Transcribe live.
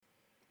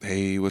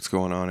Hey, what's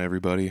going on,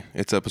 everybody?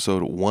 It's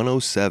episode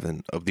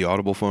 107 of the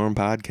Audible Farm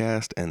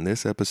Podcast, and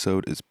this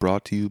episode is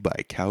brought to you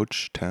by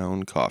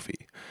Couchtown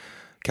Coffee.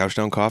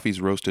 Couchtown Coffee is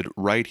roasted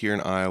right here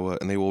in Iowa,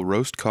 and they will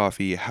roast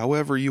coffee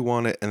however you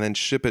want it and then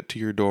ship it to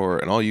your door.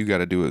 And all you got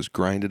to do is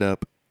grind it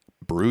up,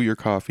 brew your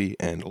coffee,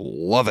 and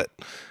love it.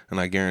 And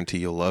I guarantee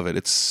you'll love it.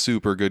 It's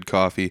super good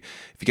coffee.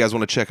 If you guys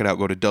want to check it out,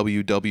 go to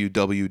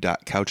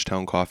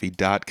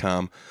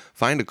www.couchtowncoffee.com.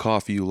 Find a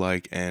coffee you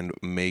like and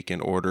make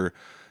an order.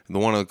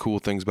 One of the cool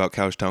things about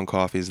Couchtown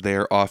Coffee is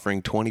they're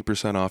offering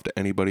 20% off to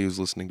anybody who's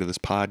listening to this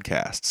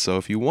podcast. So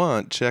if you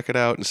want, check it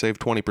out and save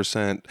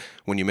 20%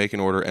 when you make an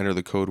order. Enter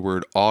the code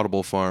word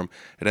Audible Farm.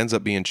 It ends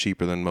up being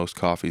cheaper than most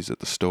coffees at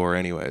the store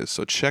anyways.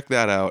 So check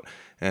that out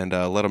and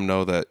let them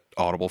know that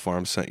Audible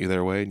Farm sent you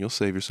their way, and you'll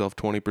save yourself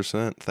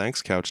 20%.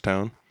 Thanks,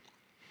 Couchtown.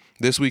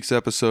 This week's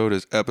episode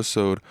is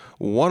episode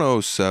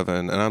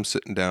 107, and I'm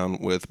sitting down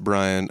with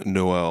Brian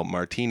Noel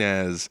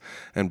Martinez,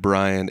 and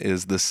Brian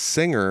is the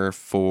singer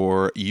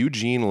for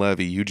Eugene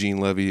Levy. Eugene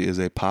Levy is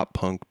a pop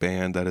punk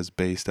band that is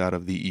based out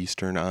of the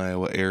eastern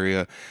Iowa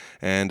area,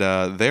 and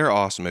they're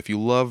awesome. If you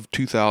love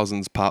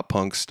 2000s pop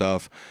punk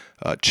stuff,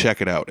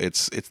 check it out.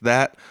 It's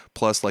that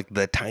plus like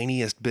the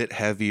tiniest bit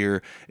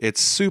heavier. It's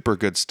super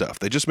good stuff.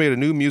 They just made a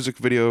new music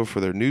video for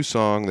their new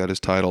song that is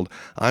titled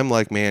 "I'm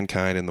Like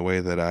Mankind in the Way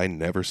That I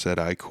Never Said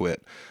I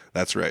Quit."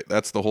 That's right.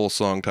 That's the whole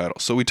song title.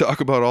 So we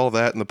talk about all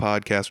that in the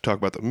podcast. We talk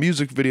about the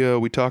music video.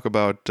 We talk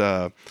about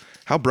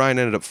how Brian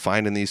ended up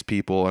finding these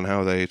people and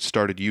how they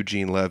started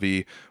Eugene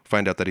Levy.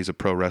 Find out that he's a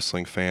pro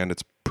wrestling fan.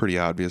 It's pretty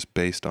obvious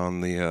based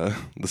on the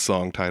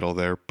song title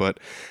there. But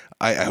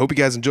I hope you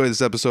guys enjoyed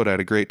this episode. I had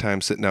a great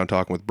time sitting down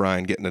talking with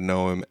Brian, getting to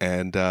know him.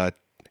 And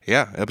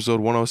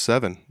episode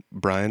 107,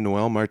 Brian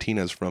Noel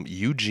Martinez from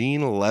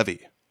Eugene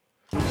Levy.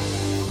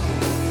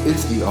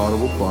 It's the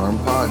Audible Farm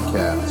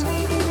Podcast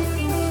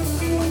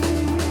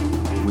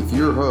with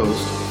your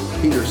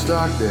host, Peter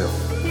Stockdale.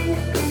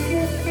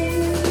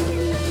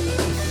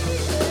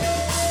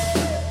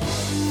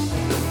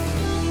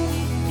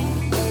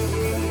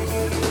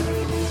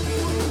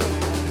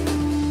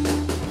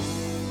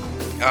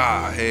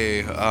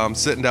 Hey, I'm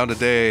sitting down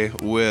today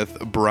with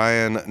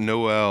Brian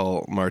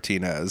Noel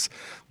Martinez.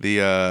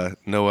 The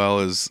Noel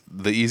is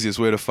the easiest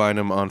way to find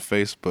him on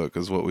Facebook,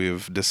 is what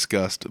we've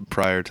discussed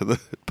prior to the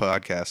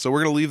podcast. So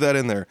we're going to leave that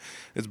in there.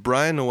 It's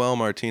Brian Noel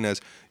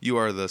Martinez. You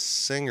are the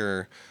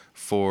singer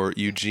for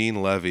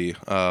Eugene Levy,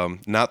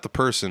 not the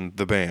person,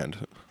 the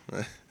band.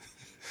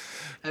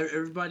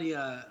 Everybody,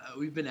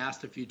 we've been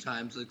asked a few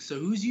times, like, so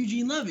who's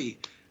Eugene Levy?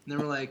 And then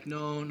we're like,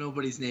 no,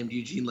 nobody's named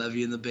Eugene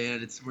Levy in the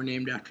band. We're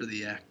named after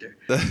the actor.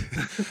 I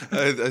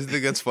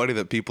think that's funny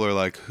that people are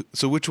like,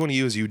 so which one of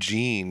you is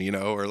Eugene,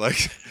 or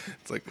like,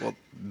 it's like, well,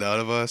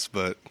 none of us,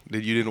 but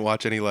you didn't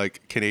watch any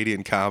like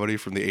Canadian comedy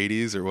from the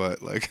 80s or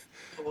what? Like,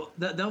 well,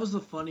 that was the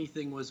funny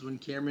thing, was when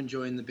Cameron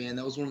joined the band,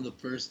 that was one of the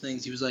first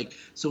things. He was like,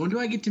 so when do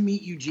I get to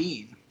meet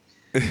Eugene?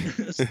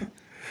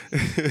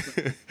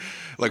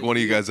 Like one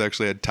of you guys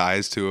actually had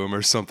ties to him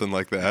or something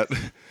like that.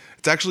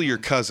 It's actually your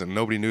cousin.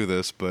 Nobody knew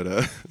this, but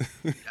I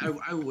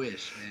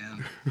wish,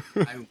 man.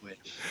 I wish.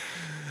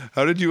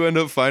 How did you end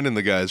up finding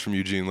the guys from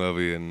Eugene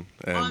Levy and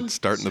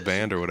starting the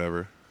band or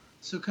whatever?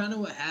 So kind of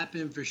what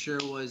happened for sure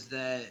was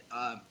that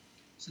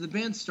so the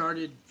band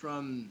started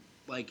from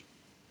like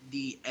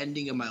the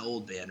ending of my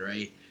old band,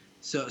 right?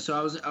 So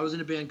I was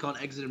in a band called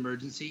Exit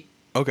Emergency.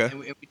 Okay.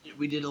 And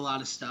we did a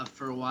lot of stuff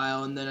for a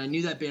while, and then I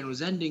knew that band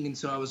was ending, and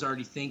so I was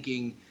already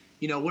thinking,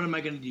 what am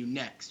I going to do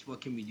next? What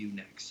can we do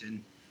next?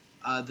 And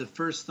the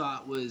first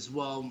thought was,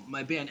 well,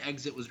 my band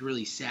Exit was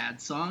really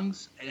sad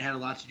songs, and it had a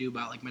lot to do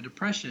about like my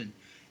depression,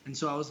 and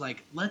so I was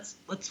like, let's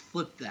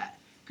flip that,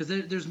 because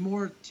there's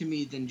more to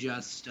me than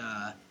just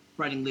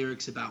writing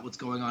lyrics about what's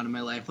going on in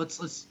my life.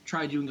 Let's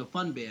try doing a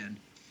fun band.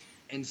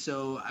 And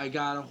so I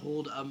got a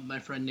hold of my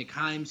friend Nick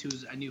Himes, who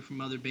I knew from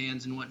other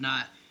bands and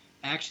whatnot.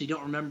 I actually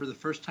don't remember the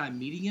first time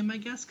meeting him, I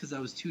guess, because I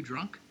was too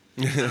drunk.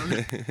 He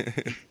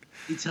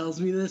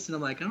tells me this, and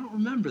I'm like, I don't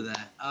remember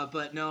that.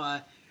 But no,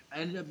 I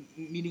ended up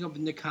meeting up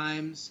with Nick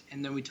Himes,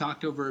 and then we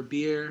talked over a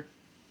beer.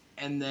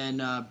 And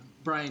then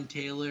Brian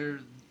Taylor,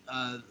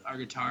 our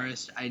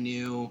guitarist, I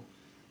knew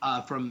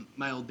from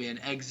my old band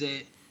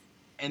Exit.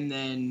 And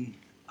then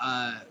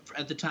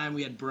at the time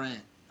we had Brent.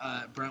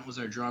 Brent was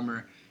our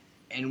drummer,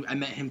 and I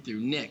met him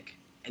through Nick.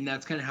 And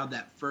that's kind of how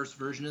that first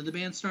version of the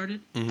band started.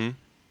 Mm-hmm.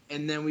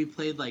 And then we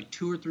played like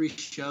 2 or 3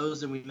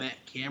 shows, and we met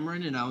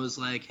Cameron, and I was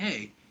like,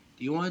 hey,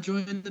 do you want to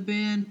join the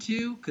band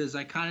too? Because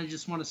I kind of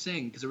just want to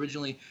sing, because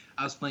originally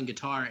I was playing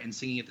guitar and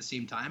singing at the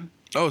same time.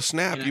 Oh,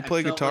 snap. And you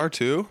play guitar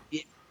too?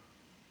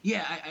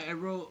 Yeah, I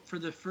wrote, for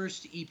the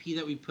first EP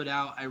that we put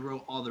out, I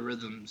wrote all the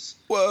rhythms.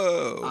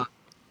 Whoa.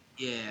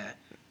 Yeah.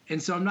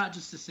 And so I'm not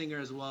just a singer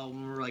as well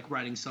when we're like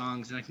writing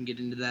songs, and I can get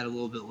into that a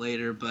little bit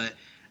later. But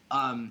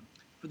for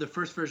the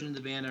first version of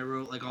the band, I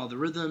wrote like all the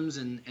rhythms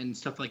and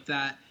stuff like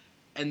that.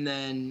 And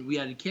then we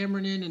added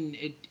Cameron in, and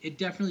it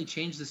definitely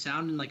changed the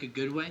sound in like a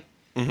good way.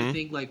 Mm-hmm. I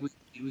think like we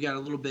got a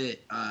little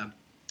bit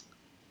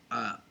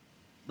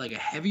like a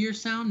heavier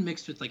sound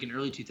mixed with like an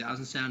early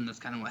 2000 sound, and that's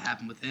kind of what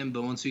happened with him.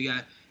 But once we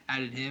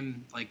added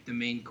him, like the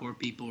main core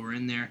people were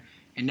in there,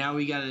 and now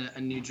we got a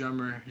new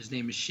drummer. His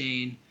name is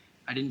Shane.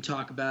 I didn't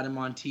talk about him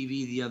on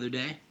TV the other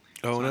day.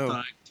 Oh, so no. I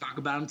thought I'd talk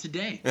about him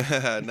today.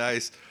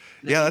 Nice.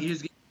 Yeah, he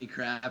was giving me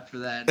crap for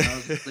that, and I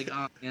was like,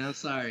 "Oh man, I'm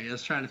sorry. I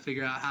was trying to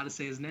figure out how to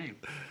say his name."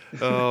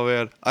 Oh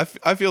man,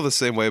 I feel the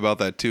same way about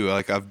that too.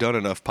 Like I've done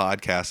enough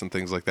podcasts and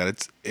things like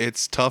that.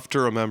 It's tough to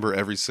remember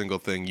every single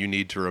thing you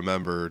need to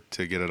remember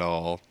to get it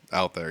all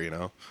out there. You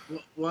know.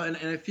 Well, and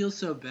I feel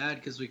so bad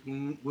because like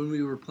when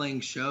we were playing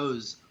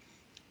shows,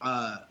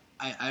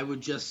 I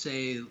would just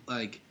say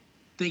like,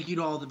 "Thank you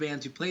to all the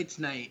bands who played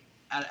tonight,"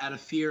 out of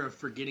fear of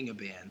forgetting a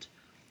band,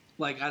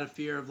 like out of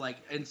fear of like,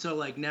 and so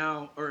like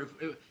now or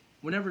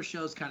whenever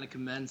shows kind of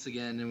commence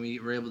again and we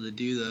were able to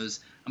do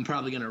those, I'm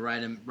probably going to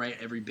write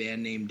every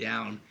band name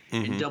down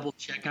and double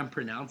check I'm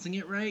pronouncing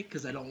it right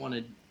because I don't want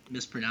to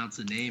mispronounce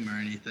a name or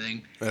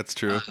anything. That's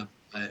true.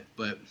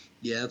 But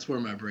yeah, that's where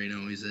my brain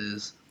always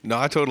is. No,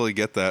 I totally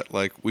get that.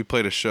 Like we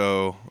played a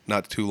show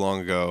not too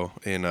long ago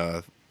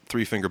in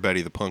Three Finger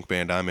Betty, the punk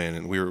band I'm in,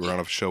 and we were on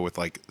a show with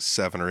like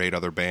 7 or 8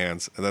 other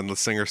bands. And then the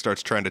singer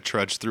starts trying to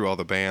trudge through all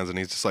the bands, and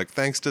he's just like,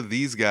 "Thanks to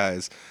these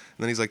guys."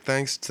 And then he's like,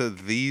 "Thanks to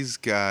these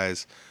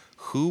guys.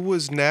 Who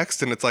was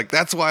next?" And it's like,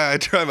 that's why I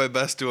try my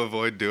best to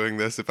avoid doing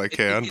this if I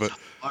can. But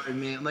hard,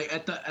 man. Like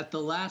at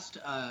the last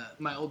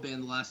my old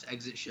band, the last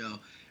Exit show,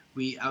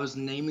 I was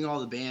naming all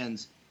the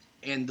bands,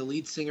 and the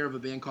lead singer of a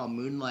band called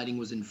Moonlighting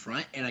was in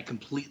front, and I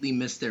completely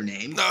missed their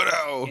name.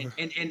 No.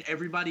 And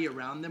everybody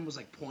around them was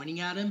like pointing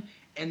at him,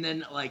 and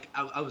then like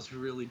I was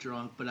really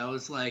drunk, but I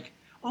was like,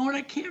 oh, and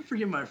I can't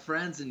forget my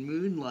friends in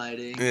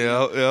Moonlighting.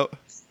 Yep.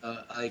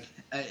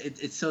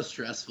 It's so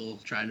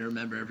stressful trying to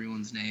remember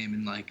everyone's name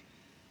and like.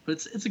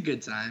 But it's a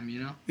good time,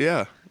 you know?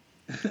 Yeah.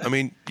 I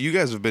mean, you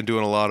guys have been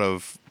doing a lot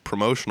of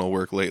promotional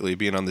work lately,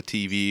 being on the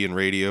TV and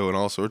radio and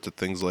all sorts of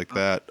things like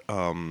that.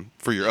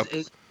 For your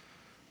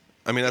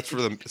I mean, that's for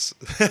the.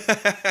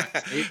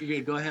 You're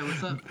good. Go ahead.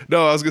 What's up?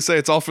 No, I was gonna say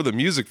it's all for the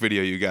music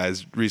video you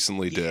guys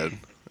recently did,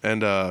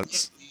 and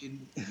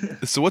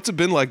so what's it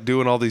been like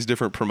doing all these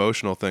different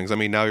promotional things? I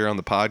mean, now you're on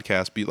the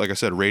podcast, like I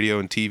said, radio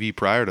and TV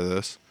prior to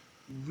this.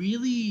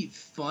 Really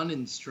fun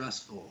and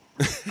stressful,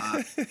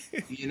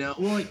 you know.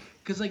 Well, like,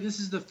 cause like this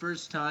is the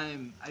first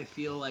time I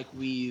feel like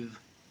we've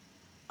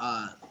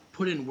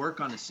put in work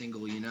on a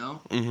single, you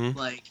know. Mm-hmm.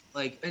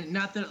 Like, and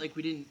not that like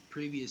we didn't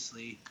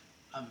previously.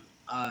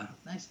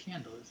 Nice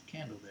candle. There's a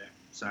candle there.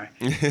 Sorry.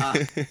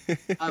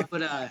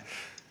 But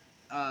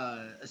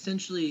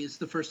essentially, it's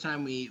the first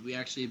time we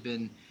actually have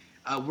been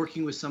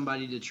working with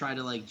somebody to try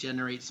to like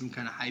generate some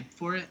kind of hype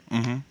for it.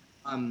 Mm-hmm.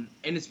 And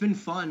it's been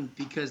fun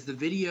because the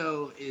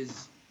video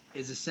is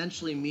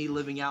essentially me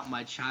living out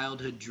my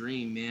childhood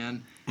dream,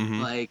 man.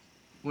 Mm-hmm. Like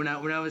when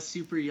I was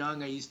super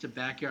young, I used to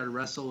backyard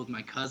wrestle with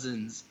my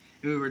cousins,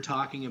 and we were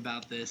talking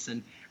about this,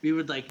 and we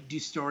would like do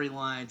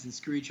storylines and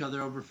screw each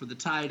other over for the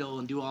title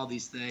and do all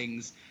these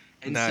things.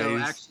 And so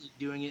actually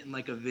doing it in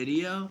like a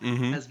video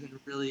has been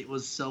it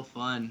was so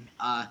fun.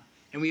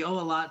 And we owe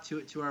a lot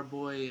to our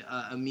boy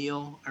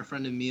Emil. Our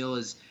friend Emil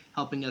is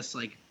helping us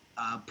like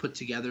put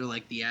together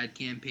like the ad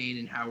campaign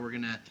and how we're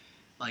gonna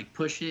like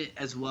push it,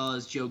 as well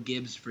as Joe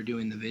Gibbs for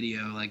doing the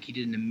video. Like he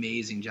did an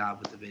amazing job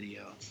with the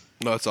video.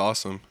 No, that's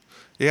awesome.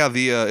 Yeah,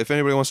 if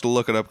anybody wants to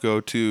look it up,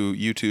 go to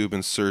YouTube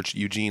and search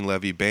Eugene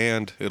Levy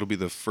Band. It'll be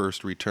the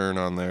first return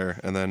on there,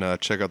 and then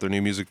check out their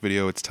new music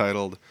video. It's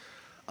titled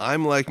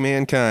 "I'm Like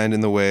Mankind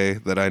in the Way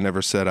That I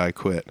Never Said I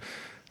Quit."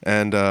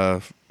 And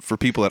for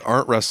people that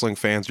aren't wrestling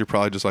fans, you're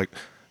probably just like,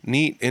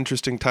 neat,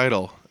 interesting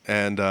title.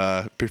 And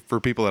for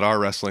people that are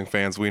wrestling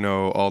fans, we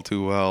know all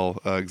too well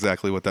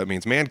exactly what that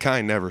means.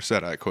 Mankind never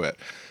said I quit.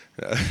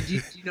 Do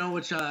you know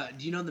which? Do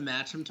you know the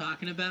match I'm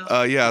talking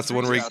about? Yeah, it's the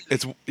one where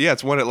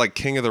it's one at like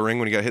King of the Ring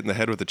when he got hit in the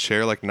head with a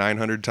chair like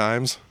 900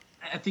 times.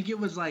 I think it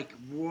was like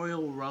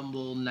Royal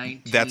Rumble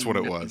 19. That's what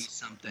it was.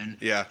 Something.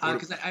 Yeah.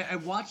 Because I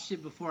watched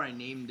it before I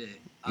named it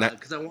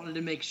because I wanted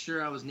to make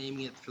sure I was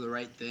naming it for the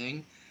right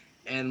thing,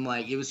 and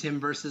like it was him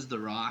versus The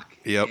Rock.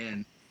 Yep.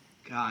 And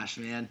gosh,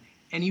 man.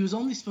 And he was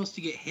only supposed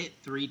to get hit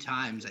 3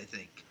 times, I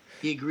think.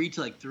 He agreed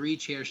to like 3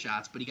 chair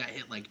shots, but he got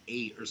hit like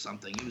 8 or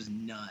something. It was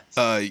nuts.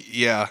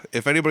 Yeah.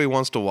 If anybody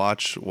wants to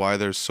watch why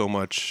there's so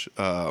much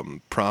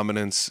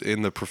prominence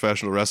in the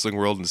professional wrestling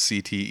world and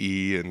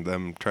CTE and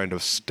them trying to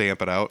stamp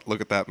it out,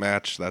 look at that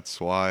match. That's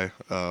why.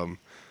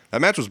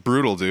 That match was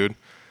brutal, dude.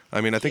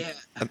 I mean, I think.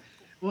 Yeah.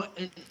 Well,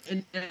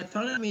 and I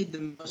thought it made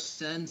the most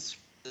sense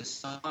for the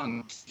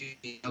song,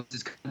 you know,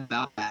 just kind of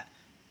about that.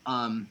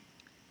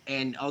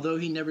 And although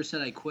he never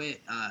said I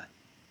quit,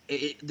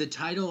 the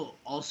title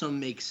also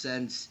makes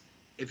sense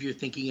if you're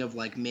thinking of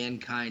like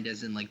mankind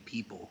as in like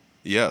people.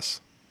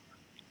 Yes.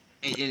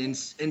 And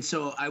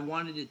so I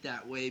wanted it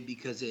that way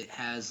because it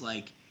has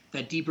like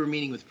that deeper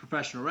meaning with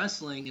professional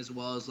wrestling, as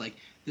well as like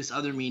this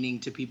other meaning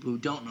to people who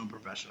don't know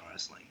professional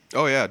wrestling.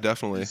 Oh yeah,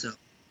 definitely. So,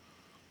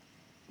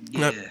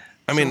 yeah,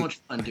 I mean, so much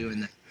fun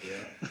doing that.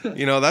 Yeah.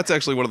 You know, that's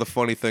actually one of the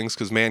funny things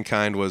because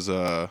Mankind was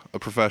a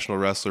professional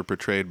wrestler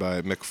portrayed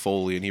by Mick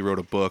Foley, and he wrote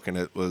a book, and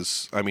it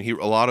was, I mean,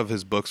 a lot of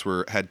his books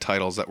had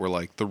titles that were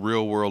like "The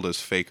Real World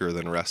is Faker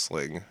Than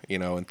Wrestling," you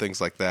know, and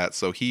things like that.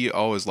 So he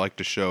always liked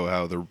to show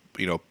how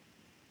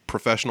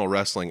professional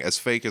wrestling, as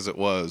fake as it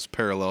was,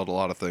 paralleled a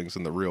lot of things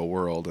in the real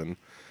world, and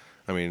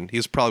I mean,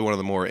 he's probably one of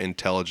the more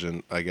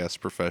intelligent, I guess,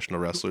 professional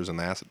wrestlers in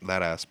that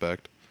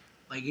aspect.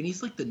 Like, and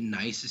he's like the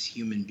nicest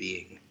human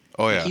being.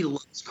 Oh Like, yeah. he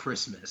loves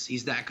Christmas.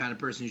 He's that kind of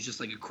person who's just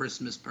like a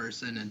Christmas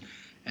person,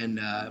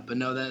 but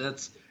no,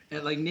 that's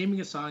and, like,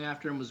 naming a song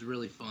after him was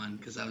really fun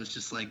because I was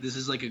just like, this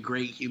is like a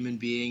great human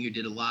being who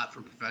did a lot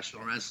for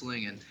professional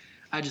wrestling, and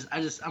I'm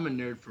a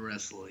nerd for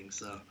wrestling,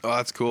 so. Oh,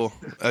 that's cool.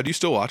 Do you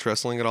still watch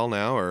wrestling at all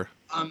now, or?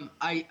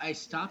 I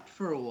stopped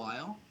for a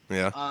while.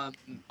 Yeah.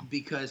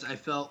 Because I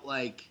felt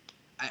like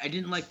I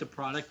didn't like the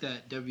product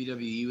that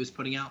WWE was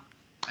putting out.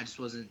 I just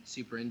wasn't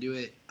super into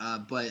it.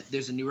 But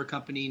there's a newer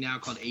company now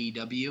called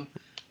AEW,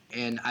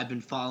 and I've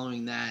been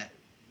following that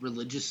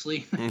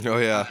religiously. Oh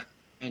yeah.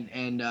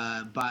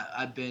 But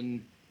I've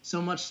been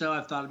so much so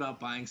I've thought about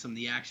buying some of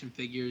the action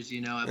figures.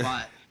 You know, I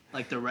bought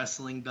like the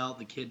wrestling belt,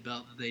 the kid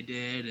belt that they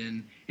did,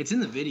 and it's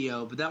in the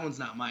video, but that one's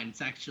not mine.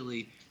 It's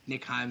actually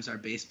Nick Himes, our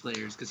bass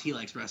players, because he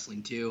likes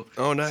wrestling too.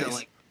 Oh, nice. So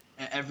like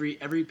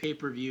every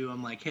pay-per-view,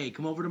 I'm like, hey,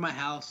 come over to my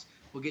house.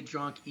 We'll get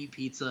drunk, eat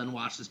pizza, and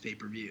watch this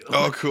pay-per-view.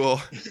 Oh,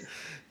 cool.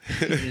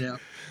 You know?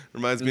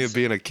 Reminds me of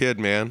being a kid,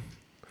 man.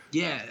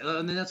 Yeah,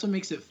 and that's what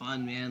makes it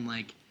fun, man.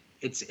 Like,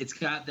 it's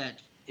got that.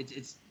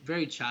 It's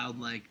very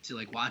childlike to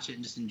like watch it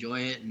and just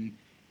enjoy it,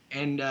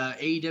 and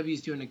AEW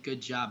is doing a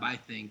good job, I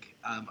think.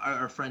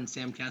 Our friend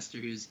Sam Kester,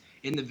 who's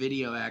in the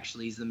video,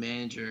 actually, he's the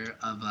manager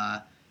of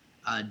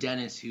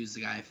Dennis, who's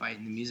the guy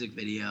fighting the music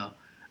video.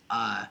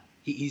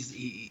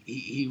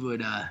 He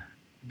would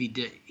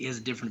he has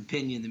a different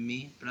opinion than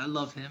me, but I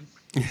love him.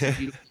 He's a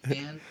beautiful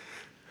man.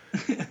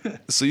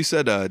 So you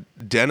said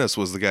Dennis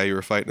was the guy you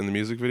were fighting in the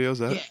music videos,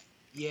 that?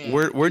 Yeah.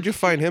 Where'd you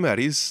find him at?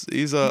 He's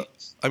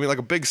I mean, like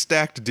a big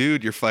stacked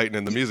dude you're fighting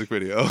in the music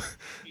video.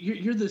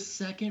 You're the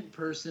second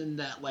person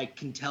that like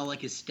can tell like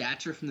his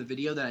stature from the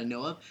video that I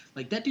know of.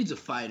 Like, that dude's a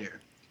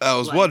fighter. I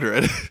was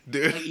wondering,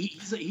 dude. Like,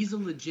 he's a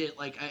legit,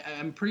 like,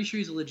 I'm pretty sure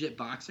he's a legit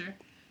boxer.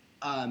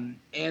 And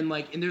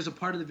there's a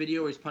part of the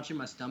video where he's punching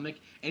my stomach,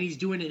 and he's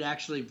doing it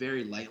actually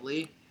very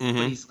lightly.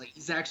 Mm-hmm. But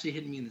he's actually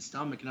hitting me in the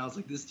stomach, and I was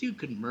like, this dude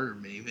could murder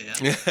me,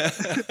 man.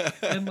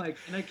 and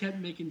I kept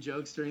making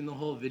jokes during the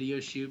whole video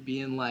shoot,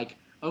 being like,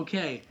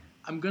 okay,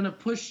 I'm gonna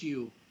push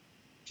you.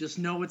 Just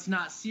know it's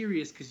not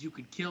serious because you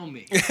could kill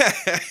me.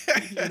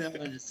 You know,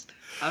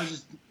 I was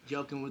just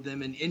joking with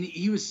him, and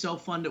he was so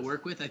fun to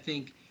work with.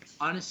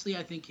 Honestly,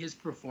 I think his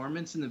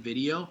performance in the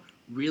video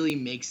really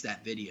makes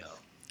that video.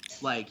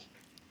 Like,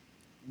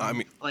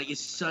 it's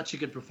such a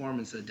good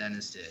performance that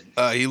Dennis did.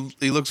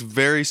 He looks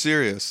very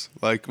serious.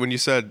 Like when you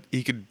said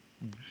he could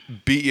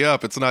beat you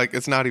up, it's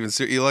not even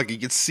serious. You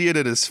could see it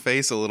in his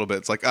face a little bit.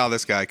 It's like, oh,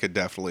 this guy could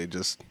definitely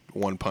just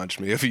one punch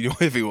me if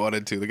he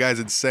wanted to. The guy's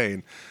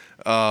insane.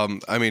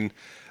 I mean,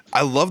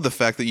 I love the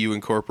fact that you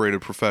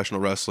incorporated professional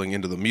wrestling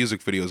into the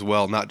music video as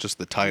well, not just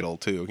the title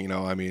too. You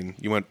know, I mean,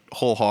 you went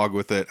whole hog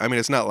with it. I mean,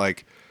 it's not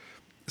like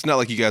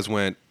you guys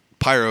went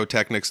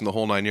pyrotechnics in the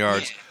whole 9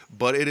 yards,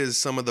 but it is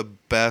some of the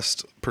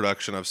best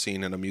production I've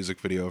seen in a music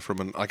video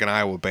from an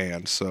Iowa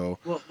band. So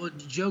well,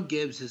 Joe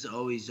Gibbs has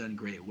always done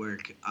great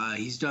work.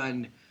 He's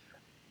done,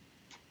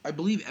 I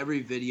believe, every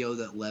video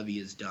that Levy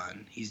has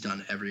done. He's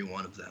done every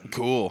one of them.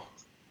 Cool.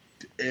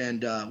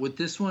 And with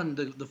this one,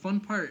 the fun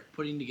part,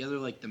 putting together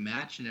like the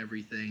match and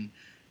everything,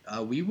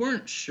 we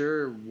weren't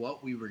sure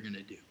what we were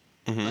gonna do.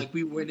 Mm-hmm. Like,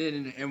 we went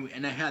in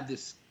and I had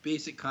this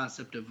basic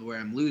concept of where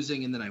I'm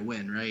losing and then I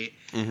win, right?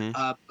 Mm-hmm.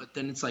 But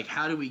then it's like,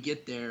 how do we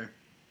get there?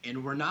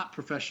 And we're not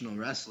professional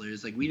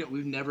wrestlers. Like,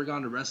 we've never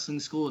gone to wrestling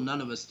school.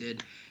 None of us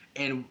did,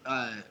 and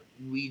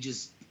we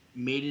just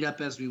made it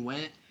up as we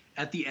went.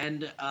 At the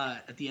end,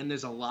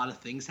 there's a lot of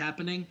things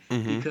happening,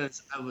 mm-hmm.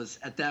 because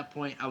at that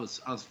point I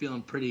was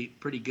feeling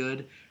pretty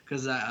good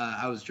because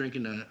I was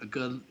drinking a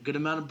good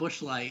amount of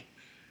Busch Light,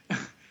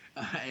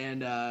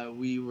 and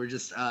we were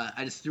just I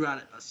just threw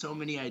out so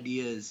many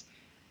ideas,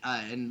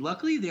 and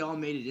luckily they all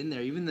made it in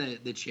there. Even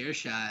the chair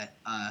shot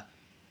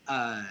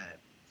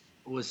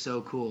was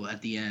so cool at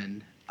the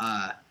end,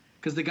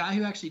 because the guy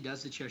who actually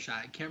does the chair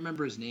shot, I can't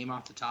remember his name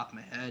off the top of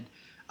my head,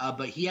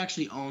 but he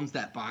actually owns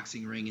that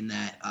boxing ring in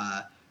that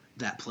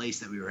place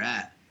that we were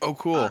at. Oh,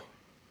 cool.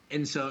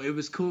 And so it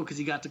was cool because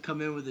he got to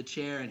come in with a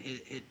chair and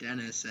hit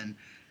Dennis, and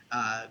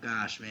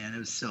gosh, man, it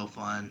was so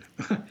fun.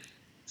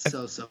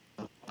 so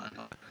fun.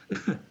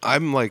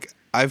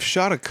 I've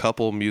shot a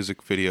couple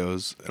music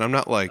videos, and I'm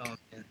not like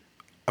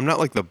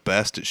the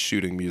best at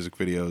shooting music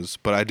videos,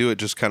 but I do it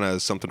just kind of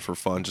as something for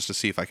fun, just to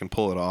see if I can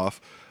pull it off.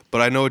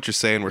 But I know what you're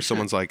saying, where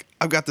someone's like,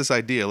 I've got this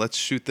idea, let's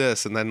shoot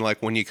this. And then,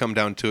 like, when you come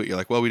down to it, you're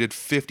like, well, we did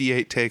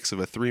 58 takes of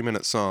a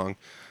 3-minute song.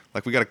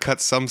 Like, we got to cut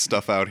some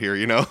stuff out here,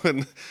 you know?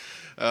 And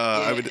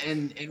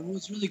and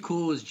what's really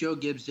cool is Joe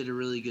Gibbs did a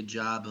really good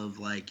job of,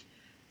 like,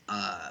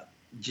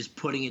 just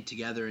putting it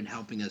together and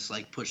helping us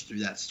like push through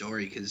that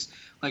story. Because,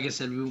 like I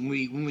said, when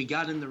we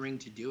got in the ring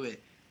to do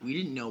it, we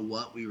didn't know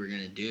what we were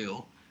gonna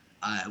do.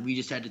 We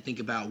just had to think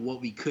about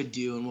what we could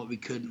do and what we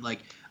couldn't.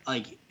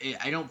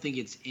 I don't think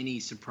it's any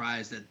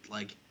surprise that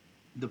like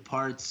the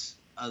parts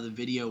of the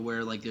video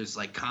where like there's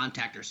like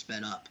contact are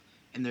sped up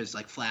and there's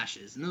like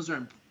flashes, and those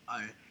are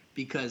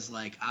because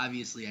like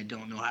obviously I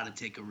don't know how to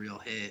take a real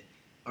hit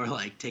or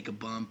like take a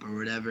bump or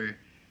whatever.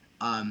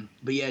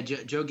 But yeah,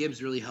 Joe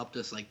Gibbs really helped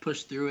us like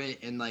push through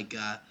it, and like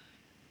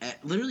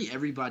literally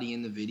everybody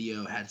in the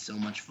video had so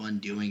much fun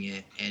doing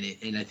it,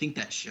 and I think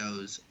that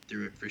shows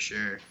through it for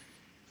sure.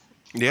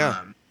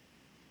 Yeah.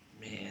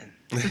 Man,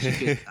 such a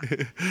good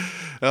time.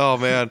 Oh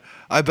man,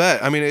 I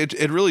bet. I mean,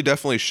 it really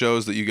definitely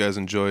shows that you guys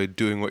enjoy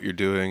doing what you're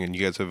doing, and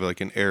you guys have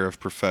like an air of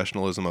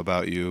professionalism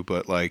about you.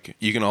 But like,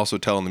 you can also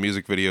tell in the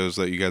music videos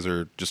that you guys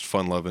are just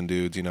fun-loving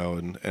dudes, you know,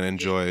 and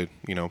enjoy,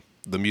 you know,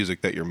 the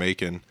music that you're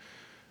making.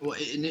 Well,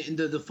 and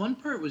the fun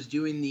part was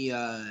doing the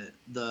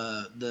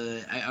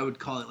I would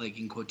call it like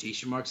in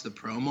quotation marks the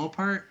promo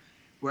part,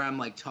 where I'm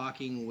like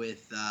talking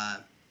with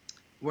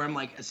where I'm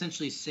like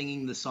essentially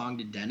singing the song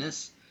to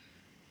Dennis,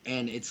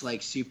 and it's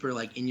like super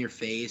like in your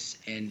face,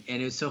 and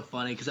it was so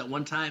funny because at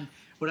one time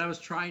what I was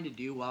trying to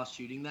do while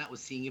shooting that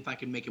was seeing if I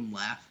could make him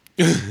laugh.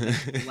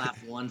 Laugh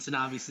once, and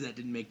obviously that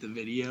didn't make the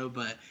video,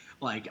 but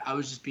like I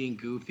was just being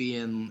goofy,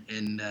 and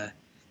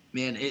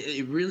man,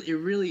 it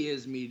really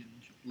is me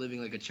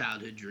living like a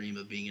childhood dream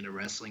of being in a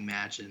wrestling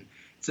match, and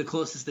it's the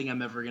closest thing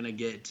I'm ever gonna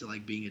get to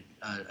like being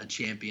a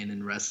champion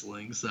in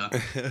wrestling. So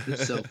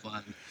it's so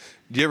fun.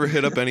 Do you ever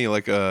hit up any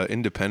like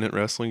independent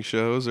wrestling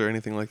shows or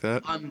anything like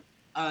that?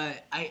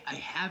 I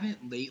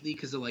haven't lately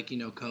because of like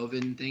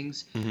COVID and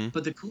things. Mm-hmm.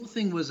 But the cool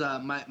thing was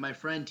my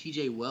friend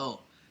TJ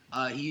Wilt,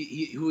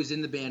 he who was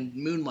in the band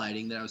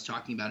Moonlighting that I was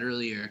talking about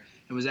earlier,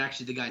 and was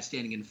actually the guy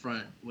standing in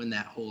front when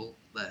that whole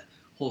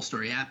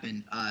story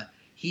happened.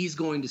 He's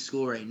going to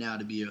school right now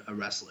to be a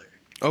wrestler.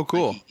 Oh,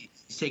 cool. Like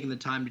he's taking the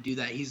time to do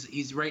that.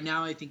 He's right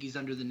now, I think he's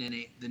under the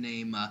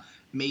name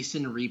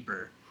Mason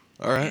Reaper.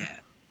 All right.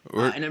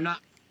 Yeah. And I'm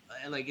not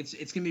like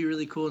it's gonna be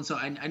really cool. And so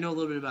I know a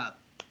little bit about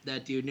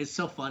that dude, and it's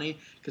so funny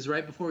because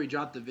right before we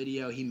dropped the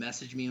video, he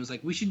messaged me and was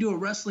like, "We should do a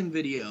wrestling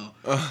video."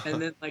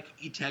 And then like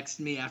he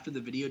texted me after the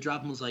video drop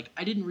and was like,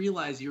 "I didn't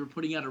realize you were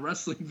putting out a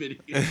wrestling video."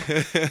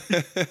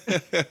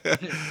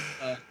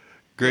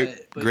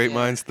 Great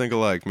minds think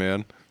alike,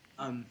 man.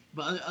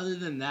 But other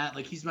than that,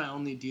 like he's my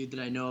only dude that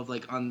I know of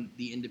like on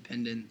the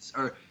independents,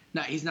 or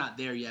not. He's not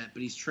there yet,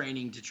 but he's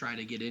training to try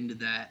to get into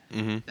that.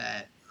 Mm-hmm.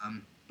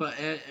 But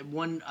at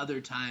one other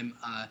time,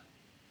 I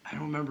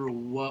don't remember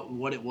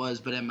what it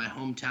was, but at my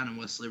hometown in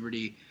West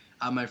Liberty,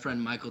 my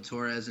friend Michael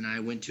Torres and I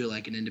went to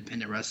like an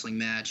independent wrestling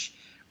match,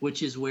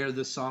 which is where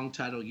the song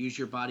title "Use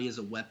Your Body as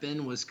a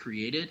Weapon" was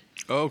created.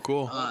 Oh,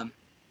 cool.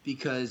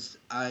 Because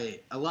a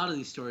lot of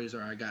these stories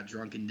are I got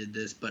drunk and did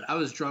this, but I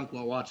was drunk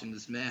while watching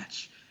this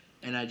match,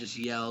 and I just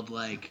yelled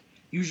like,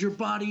 "Use your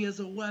body as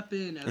a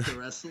weapon" at the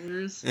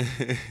wrestlers.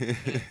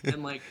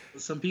 and like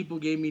some people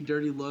gave me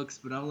dirty looks,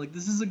 but I'm like,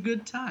 this is a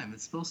good time.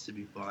 It's supposed to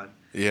be fun.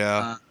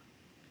 Yeah.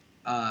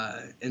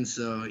 And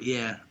so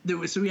yeah,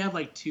 so we have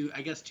like two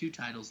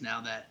titles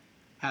now that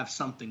have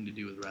something to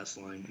do with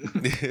wrestling.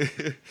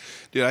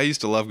 Dude, I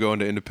used to love going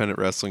to independent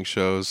wrestling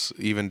shows,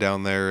 even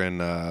down there in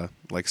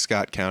like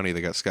Scott County.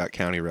 They got Scott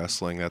County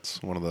Wrestling.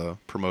 That's one of the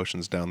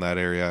promotions down that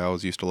area. I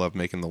always used to love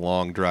making the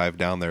long drive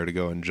down there to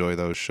go enjoy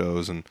those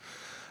shows. And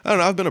I don't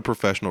know, I've been a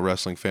professional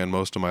wrestling fan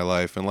most of my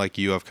life, and like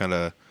you, I've kind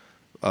of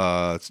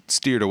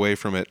steered away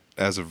from it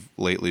as of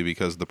lately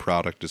because the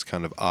product is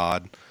kind of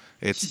odd.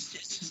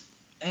 It's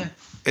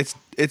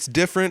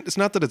different. It's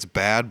not that it's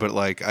bad, but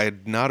like I'm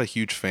not a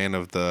huge fan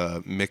of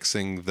the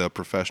mixing the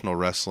professional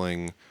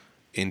wrestling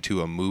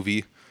into a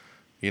movie,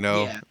 you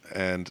know. Yeah.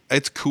 And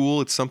it's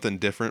cool. It's something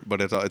different,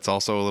 but it's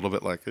also a little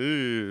bit like, I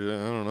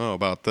don't know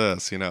about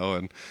this, you know.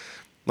 And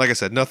like I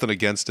said, nothing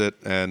against it,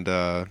 and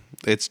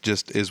it's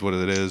just is what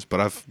it is. But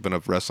I've been a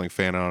wrestling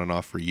fan on and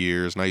off for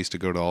years, and I used to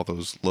go to all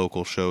those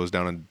local shows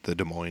down in the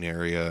Des Moines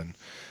area, and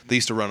they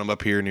used to run them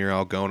up here near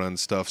Algona and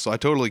stuff. So I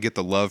totally get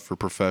the love for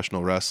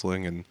professional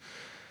wrestling. And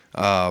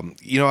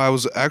I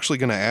was actually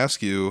going to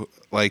ask you,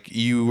 like,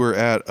 you were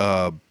at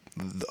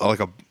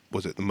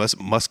was it the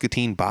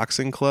Muscatine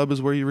Boxing Club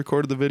is where you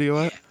recorded the video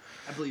at? Yeah,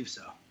 I believe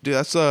so. Dude,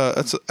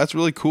 that's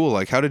really cool.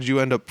 Like, how did you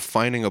end up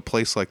finding a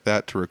place like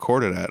that to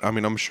record it at? I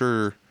mean, I'm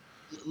sure.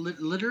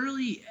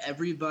 Literally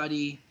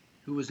everybody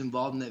who was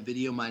involved in that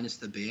video, minus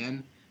the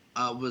band,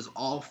 was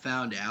all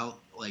found out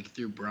like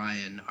through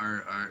Brian,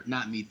 our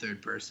not me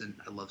third person.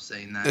 I love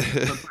saying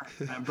that.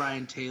 But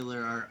Brian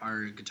Taylor,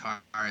 our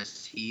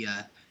guitarist,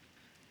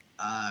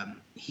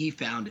 he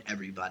found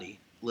everybody.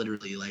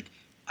 Literally, like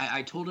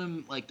I told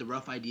him like the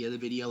rough idea of the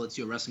video. Let's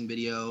do a wrestling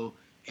video.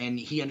 And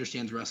he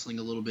understands wrestling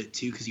a little bit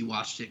too because he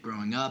watched it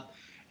growing up.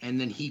 And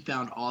then he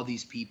found all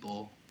these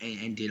people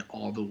and did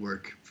all the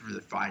work for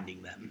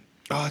finding them.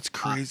 Oh, it's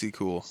crazy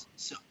cool.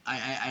 So I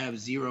have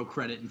zero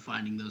credit in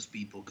finding those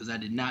people because I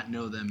did not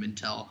know them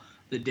until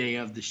the day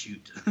of the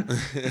shoot.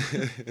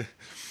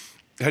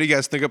 How do you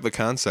guys think up the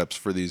concepts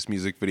for these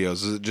music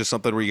videos? Is it just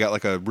something where you got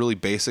like a really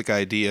basic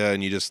idea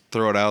and you just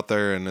throw it out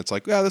there and it's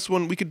like, yeah, this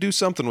one, we could do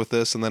something with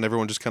this, and then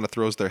everyone just kind of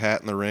throws their hat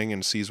in the ring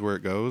and sees where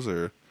it goes?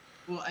 Or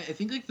Well, I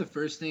think like the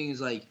first thing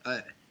is like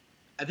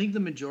I think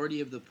the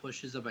majority of the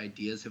pushes of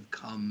ideas have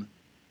come,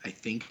 I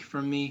think,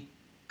 from me,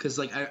 because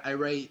like I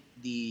write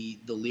the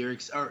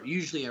lyrics, or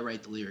usually I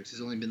write the lyrics.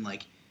 There's only been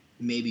like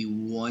maybe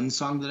one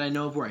song that I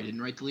know of where I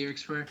didn't write the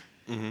lyrics for.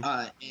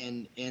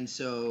 Mhm. And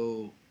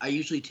so I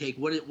usually take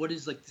what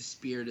is like the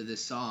spirit of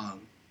this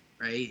song,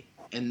 right?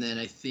 And then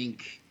I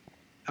think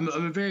I'm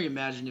a very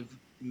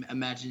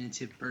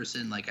imaginative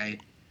person. Like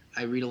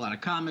I read a lot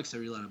of comics, I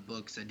read a lot of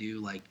books, I do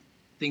like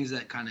things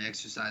that kind of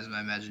exercise my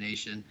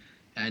imagination,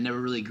 and I never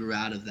really grew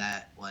out of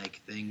that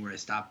like thing where I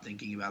stopped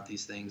thinking about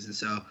these things. And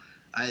so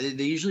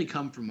they usually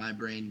come from my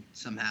brain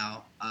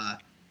somehow.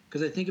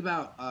 Because I think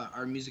about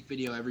our music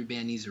video, Every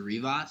Band Needs a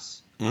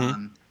Rivas.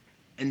 Mhm.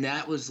 And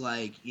that was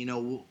like,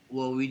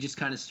 well, we just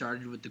kind of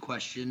started with the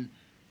question,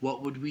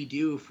 what would we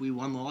do if we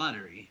won the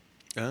lottery?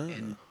 Ah.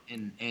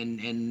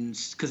 And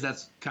because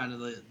that's kind of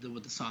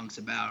what the song's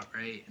about,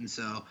 right? And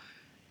so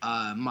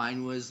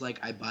mine was like,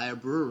 I buy a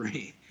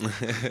brewery,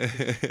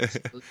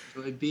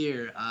 enjoy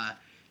beer.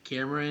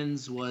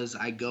 Cameron's was,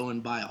 I go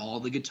and buy all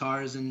the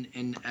guitars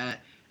and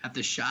at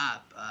the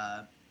shop.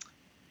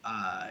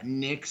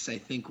 Nick's, I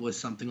think, was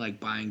something like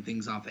buying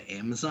things off of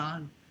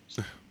Amazon,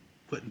 just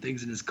putting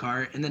things in his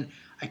cart. And then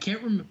I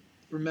can't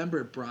remember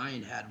if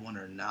Brian had one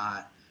or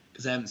not,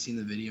 because I haven't seen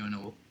the video in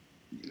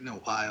a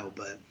while.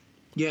 But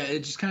yeah, it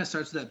just kind of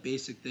starts with that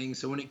basic thing.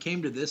 So when it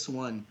came to this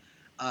one,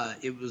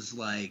 it was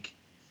like,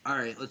 all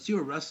right, let's do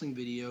a wrestling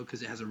video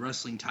because it has a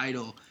wrestling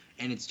title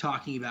and it's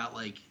talking about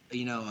like,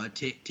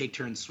 take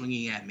turns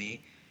swinging at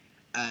me.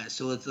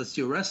 So let's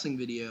do a wrestling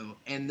video.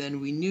 And then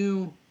we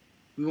knew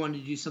we wanted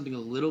to do something a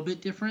little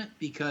bit different,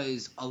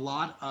 because a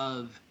lot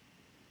of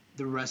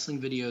the wrestling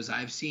videos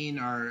I've seen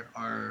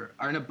are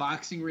in a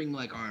boxing ring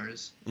like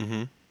ours,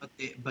 Mhm.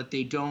 but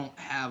they don't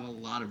have a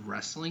lot of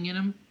wrestling in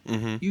them.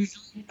 Mhm.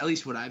 Usually, at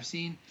least what I've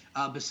seen.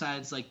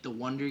 Besides, like the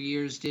Wonder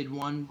Years did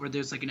one where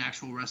there's like an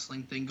actual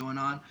wrestling thing going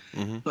on.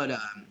 Mhm. But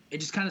it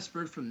just kind of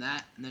spurred from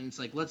that, and then it's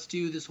like, let's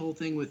do this whole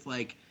thing with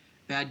like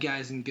bad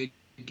guys and good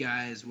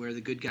guys, where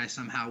the good guy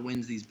somehow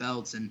wins these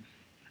belts. And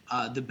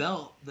the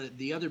belt,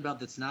 the other belt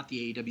that's not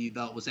the AEW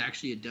belt, was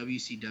actually a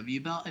WCW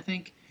belt, I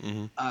think.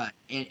 Mhm.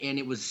 And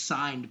it was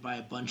signed by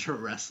a bunch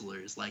of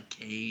wrestlers like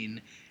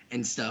Kane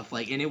and stuff,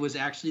 like, and it was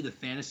actually the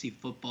fantasy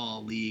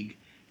football league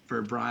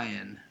for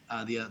Brian,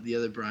 the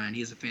other Brian.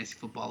 He has a fantasy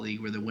football league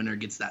where the winner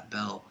gets that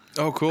belt.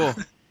 Oh, cool.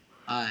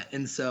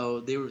 And so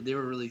they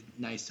were really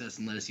nice to us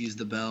and let us use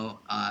the belt.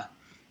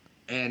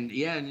 And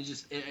yeah, and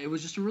it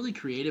was just a really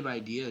creative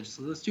idea. Just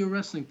let's do a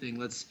wrestling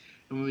thing.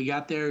 And when we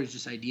got there, it was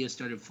just ideas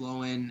started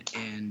flowing,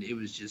 and it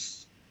was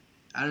just,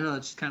 I don't know.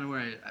 It's just kind of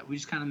where we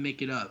just kind of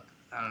make it up.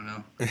 I don't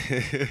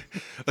know.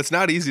 It's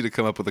not easy to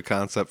come up with a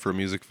concept for a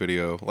music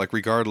video. Like,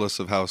 regardless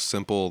of how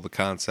simple the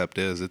concept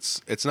is,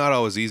 it's not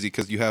always easy,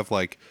 because you have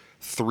like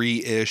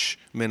 3-ish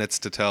minutes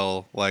to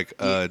tell like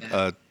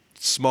a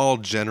small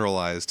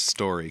generalized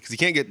story, because you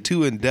can't get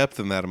too in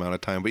depth in that amount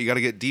of time, but you got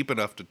to get deep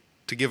enough to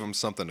give them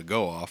something to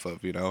go off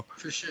of,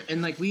 For sure.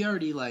 And like we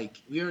already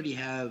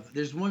have.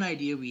 There's one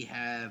idea we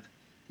have.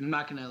 I'm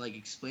not gonna like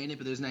explain it,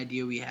 but there's an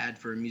idea we had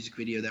for a music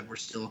video that we're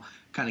still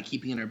kind of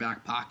keeping in our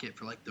back pocket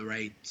for like the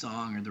right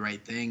song or the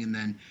right thing. And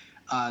then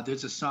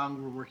there's a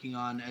song we're working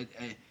on.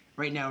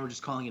 Right now we're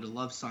just calling it a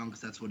love song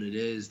because that's what it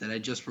is. That I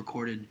just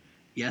recorded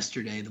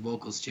yesterday, the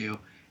vocals to,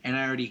 and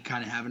I already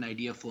kind of have an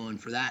idea flowing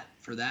for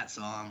that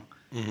song.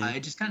 Mm-hmm.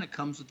 It just kind of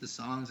comes with the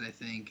songs, I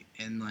think,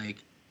 and like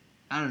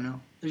I don't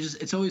know.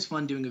 It's always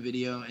fun doing a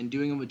video and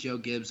doing them with Joe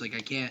Gibbs. Like I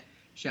can't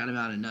shout him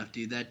out enough,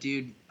 dude. That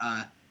dude.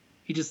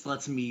 He just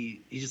lets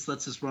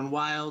us run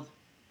wild,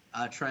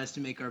 tries to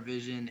make our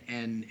vision,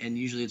 and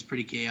usually it's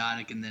pretty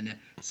chaotic, and then it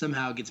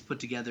somehow gets put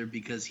together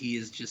because he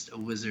is just a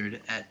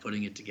wizard at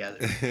putting it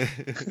together.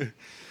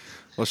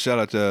 Well, shout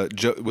out to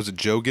Joe. Was it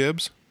Joe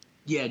Gibbs?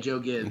 Yeah, Joe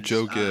Gibbs.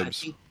 Joe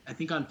Gibbs. I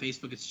think on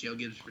Facebook it's Joe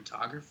Gibbs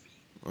Photography.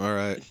 All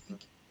right. I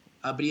think.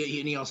 But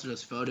he also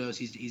does photos.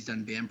 He's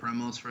done band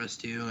promos for us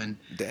too, and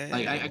Dang.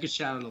 like I could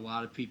shout out a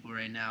lot of people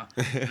right now.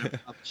 I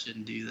probably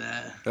shouldn't do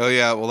that. Oh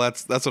yeah, well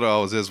that's what it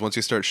always is. Once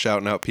you start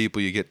shouting out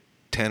people, you get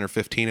 10 or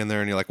 15 in there,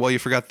 and you're like, well, you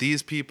forgot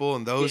these people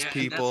and those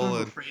people. And that's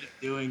what I'm afraid of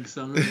doing.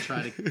 So I'm gonna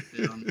try to keep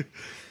it on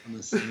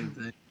the same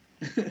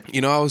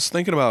thing. I was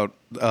thinking about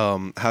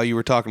how you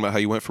were talking about how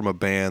you went from a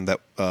band that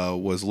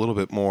was a little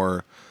bit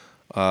more,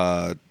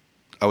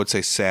 I would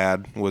say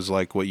sad, was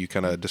like what you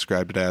kind of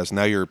described it as.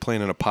 Now you're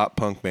playing in a pop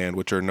punk band,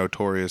 which are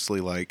notoriously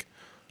like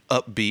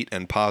upbeat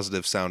and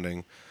positive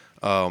sounding.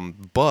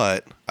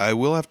 But I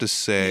will have to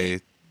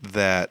say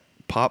that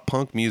pop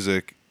punk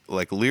music,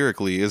 like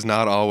lyrically, is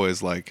not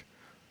always like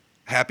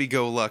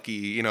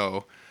happy-go-lucky,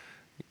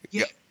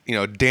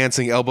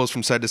 dancing elbows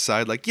from side to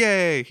side, like,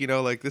 yay,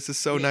 like, this is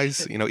so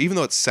nice, even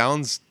though it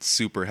sounds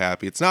super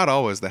happy, it's not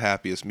always the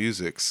happiest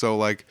music. So,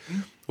 like,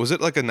 was it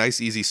like a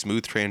nice, easy,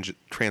 smooth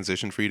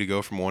transition for you to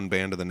go from one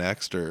band to the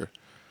next, or?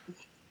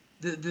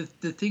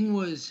 the thing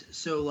was,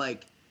 so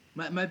like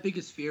my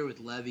biggest fear with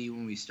Levy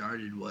when we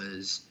started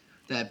was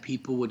that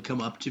people would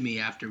come up to me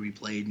after we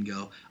played and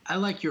go, I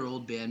like your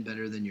old band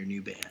better than your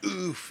new band.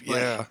 Oof, Like,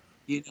 yeah.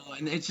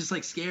 and it's just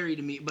like scary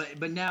to me.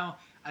 But now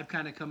I've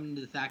kind of come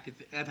into the fact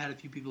that I've had a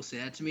few people say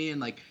that to me, and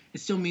like it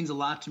still means a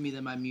lot to me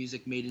that my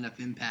music made enough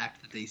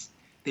impact that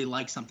they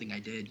like something I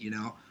did.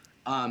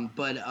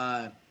 But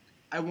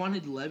I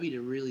wanted Levy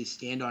to really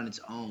stand on its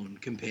own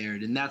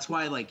compared, and that's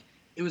why like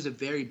it was a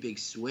very big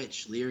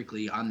switch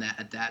lyrically on that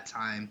at that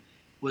time,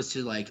 was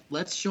to like,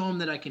 let's show them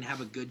that I can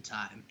have a good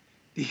time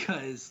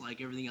because like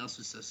everything else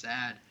was so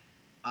sad.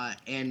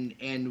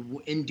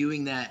 In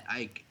doing that,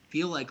 I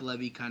feel like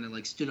Levy kind of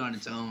like stood on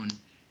its own,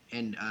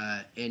 and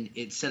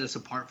it set us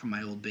apart from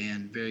my old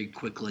band very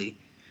quickly.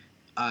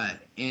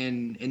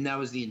 And that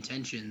was the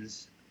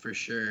intentions for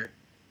sure.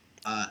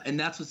 And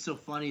that's what's so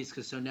funny is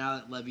because so now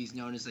that Levy's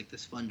known as like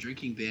this fun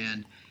drinking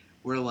band,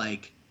 we're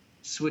like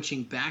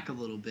switching back a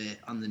little bit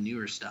on the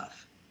newer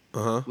stuff,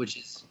 Uh-huh. which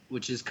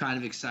is kind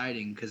of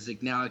exciting because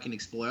like now I can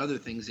explore other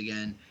things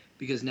again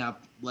because now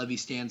Levy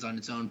stands on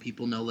its own.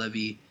 People know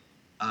Levy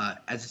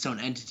as its own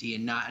entity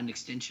and not an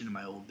extension of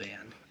my old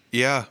band.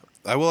 Yeah,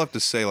 I will have to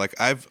say, like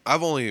I've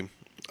only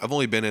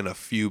been in a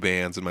few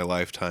bands in my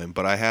lifetime,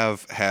 but I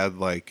have had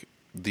like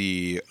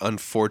the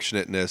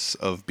unfortunateness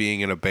of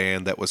being in a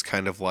band that was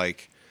kind of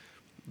like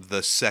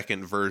the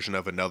second version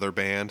of another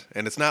band.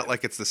 And it's not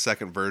like it's the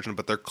second version,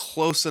 but they're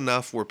close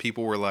enough where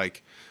people were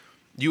like,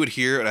 you would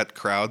hear it at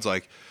crowds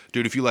like,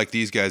 dude, if you like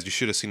these guys, you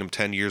should have seen them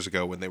 10 years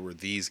ago when they were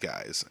these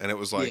guys. And it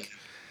was like, Yeah.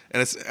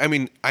 and it's, I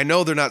mean, I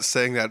know they're not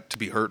saying that to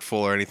be hurtful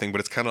or anything, but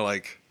it's kind of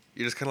like,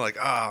 you're just kind of like,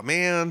 ah,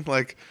 man,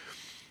 like,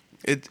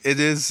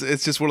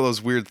 it's just one of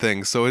those weird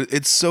things. So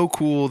it's so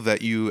cool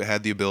that you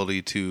had the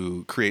ability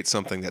to create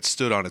something that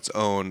stood on its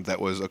own, that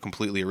was a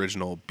completely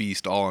original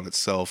beast all on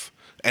itself,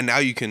 and now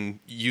you can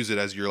use it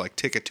as your like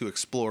ticket to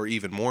explore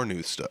even more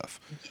new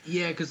stuff.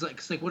 Yeah, because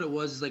like what it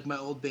was is like my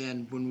old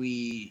band when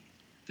we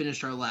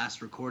finished our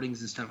last recordings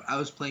and stuff, I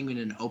was playing in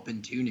an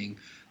open tuning.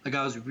 Like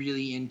I was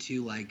really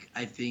into like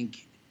I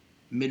think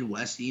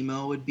Midwest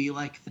emo would be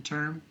like the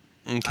term.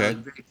 Okay.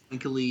 Very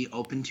twinkly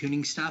open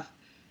tuning stuff.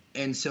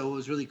 And so what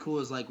was really cool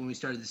is like when we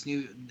started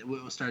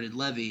started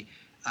Levy,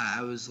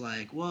 I was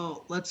like,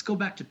 well, let's go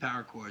back to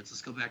power chords.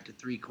 Let's go back to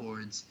 3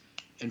 chords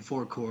and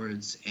 4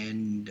 chords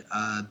and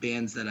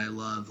bands that I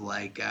love.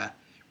 Like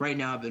right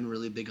now I've been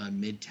really big on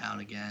Midtown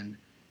again,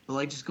 but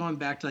like just going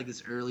back to like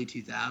this early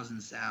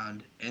 2000s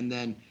sound, and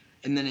then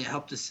it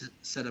helped us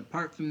set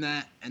apart from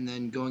that. And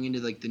then going into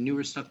like the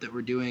newer stuff that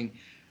we're doing,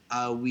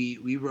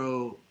 we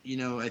wrote,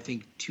 I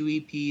think 2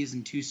 EPs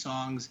and 2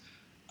 songs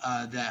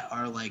that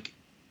are like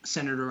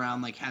centered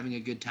around like having a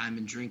good time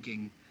and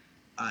drinking.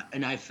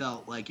 And I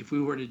felt like if we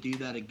were to do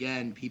that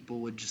again, people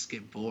would just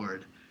get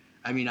bored.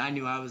 I mean, I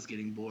knew I was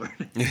getting bored.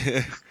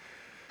 And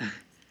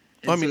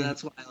I so mean,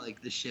 that's why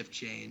like the shift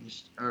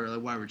changed, or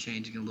like why we're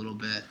changing a little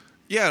bit.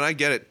 yeah, and I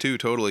get it too,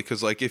 totally.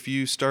 Because like if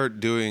you start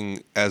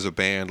doing as a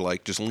band,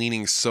 like just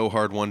leaning so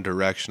hard one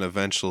direction,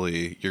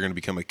 eventually you're going to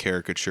become a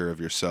caricature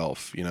of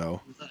yourself. You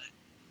know.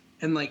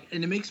 And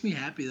it makes me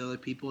happy though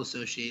that people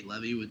associate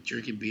Levy with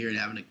drinking beer and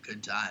having a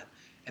good time.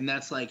 And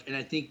that's like, and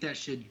I think that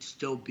should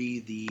still be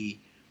the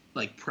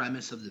like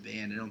premise of the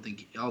band. I don't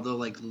think, although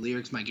like the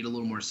lyrics might get a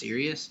little more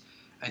serious,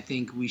 I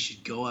think we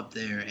should go up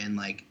there and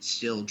like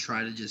still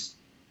try to just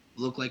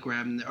look like we're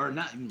having, or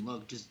not even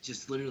look,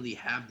 just literally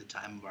have the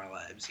time of our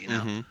lives,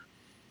 Mhm.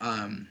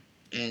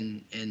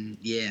 And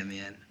yeah,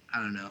 man, I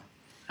don't know,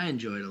 I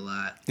enjoy it a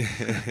lot.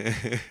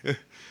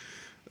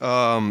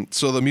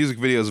 So the music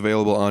video is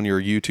available on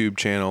your YouTube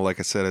channel. Like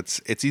I said,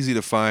 it's easy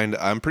to find.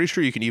 I'm pretty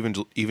sure you can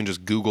even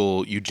just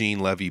Google Eugene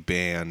Levy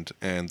Band,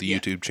 and the Yeah.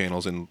 YouTube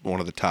channel's in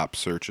one of the top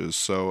searches.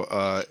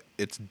 So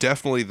it's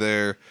definitely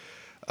there.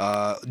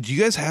 Do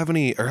you guys have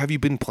any, or have you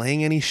been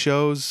playing any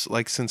shows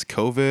like since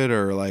COVID,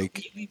 or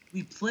like?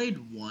 We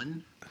played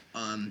one,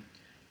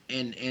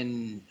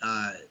 and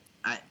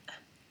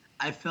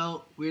I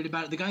felt weird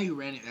about it. The guy who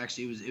ran it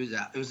actually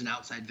it was an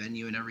outside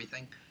venue and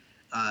everything,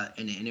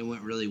 and it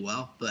went really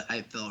well. But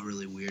I felt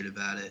really weird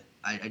about it.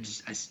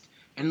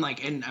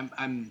 And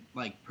I'm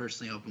like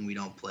personally hoping we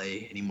don't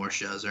play any more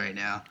shows right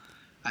now.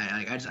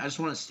 I just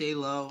want to stay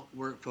low,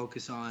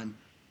 focus on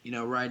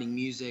writing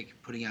music,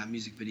 putting out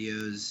music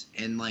videos,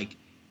 and like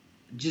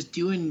just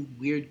doing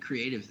weird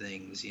creative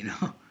things.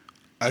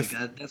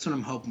 That's what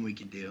I'm hoping we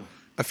can do.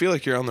 I feel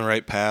like you're on the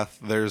right path.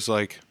 There's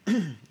like,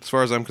 as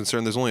far as I'm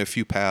concerned, there's only a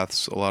few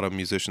paths a lot of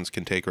musicians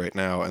can take right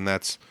now, and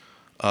that's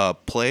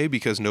play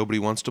because nobody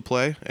wants to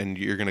play, and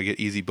you're going to get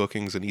easy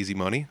bookings and easy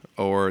money.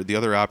 Or the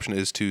other option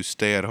is to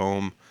stay at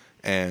home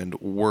and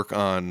work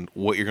on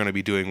what you're going to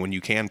be doing when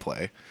you can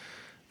play.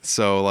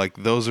 So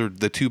like those are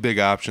the 2 big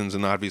options,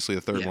 and obviously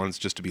the third one's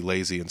just to be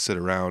lazy and sit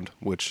around,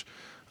 which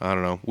I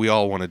don't know. We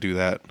all want to do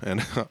that,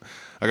 and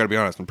I got to be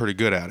honest, I'm pretty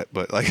good at it.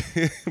 But like,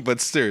 but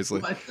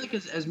seriously, Well, I feel like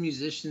as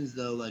musicians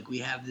though, like we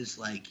have this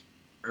like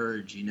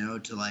urge,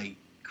 to like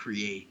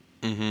create,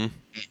 mm-hmm.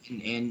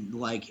 and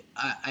like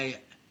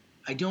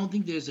I don't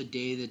think there's a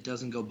day that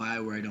doesn't go by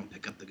where I don't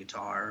pick up the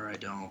guitar or I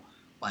don't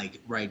like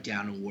write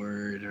down a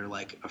word or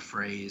like a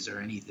phrase or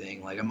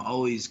anything. Like I'm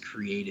always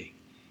creating,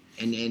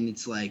 and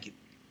it's like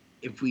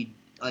if we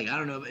like I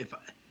don't know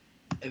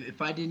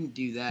if I didn't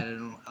do that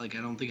I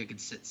don't think I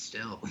could sit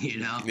still, you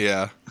know.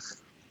 Yeah.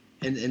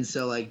 And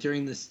so like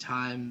during this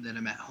time that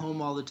I'm at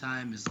home all the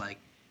time is like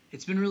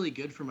it's been really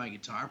good for my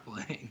guitar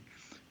playing.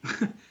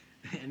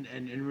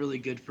 and really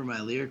good for my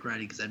lyric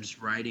writing because I'm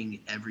just writing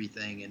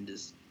everything and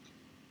just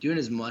doing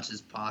as much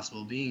as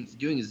possible,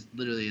 doing as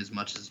literally as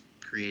much as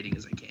creating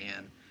as I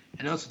can.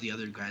 And that's what the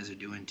other guys are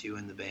doing too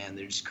in the band.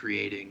 They're just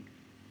creating,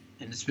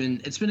 and it's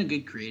been a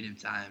good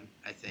creative time,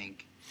 I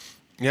think.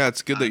 Yeah,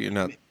 it's good that you're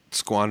not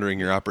squandering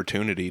your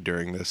opportunity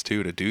during this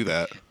too to do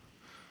that.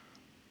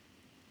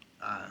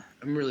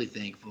 I'm really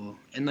thankful,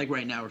 and like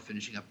right now we're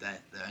finishing up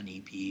an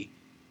EP.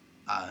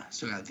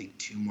 So I got I think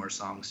 2 more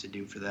songs to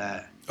do for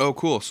that. Oh,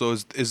 cool. So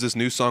is this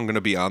new song going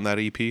to be on that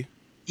EP?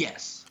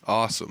 Yes.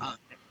 Awesome.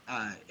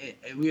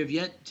 We have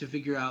yet to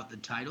figure out the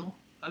title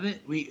of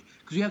it. Because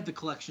we have the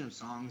collection of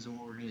songs and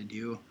what we're gonna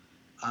do.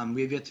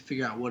 We have yet to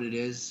figure out what it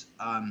is.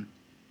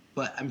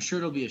 But I'm sure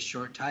it'll be a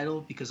short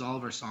title because all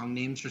of our song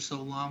names are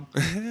so long.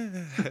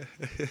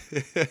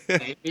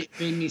 It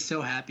made me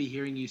so happy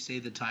hearing you say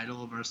the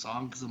title of our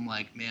song because I'm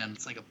like, man,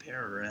 it's like a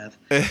paragraph.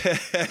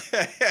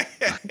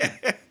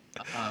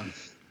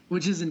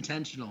 Which is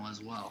intentional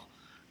as well.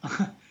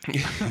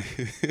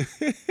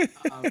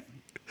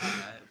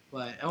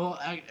 But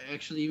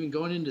actually, even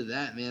going into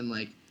that, man,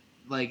 like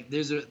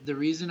the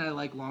reason I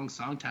like long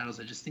song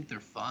titles, I just think they're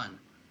fun.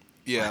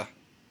 Yeah.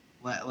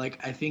 Like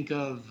I think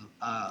of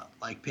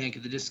like Panic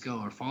at the Disco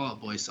or Fall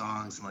Out Boy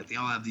songs, and like they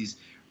all have these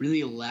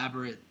really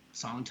elaborate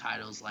song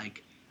titles.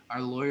 Like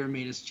our lawyer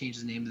made us change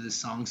the name of this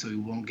song so we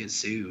won't get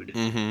sued.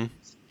 Mm-hmm.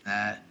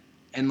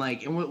 And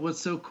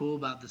what's so cool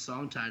about the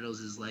song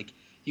titles is like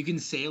you can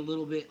say a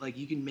little bit, like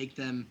you can make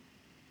them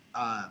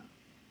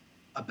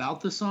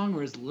about the song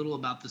or as little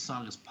about the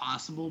song as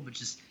possible, but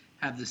just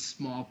have this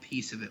small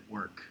piece of it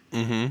work.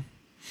 Mm-hmm.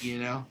 You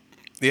know?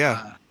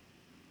 Yeah.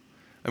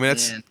 I mean,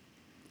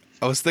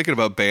 I was thinking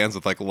about bands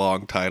with like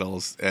long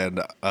titles,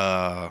 and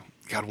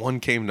God, one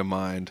came to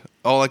mind.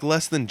 Oh, like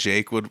Less Than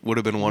Jake would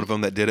have been one of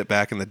them that did it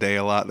back in the day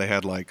a lot. They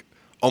had like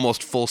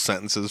almost full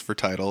sentences for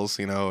titles,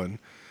 you know, and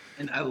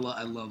I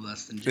love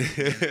Less Than Jake.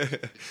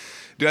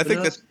 Dude, I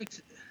think that's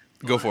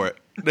go for it.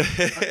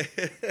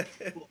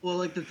 Well,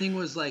 like the thing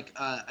was like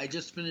I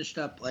just finished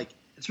up like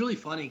it's really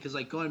funny because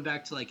like going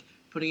back to like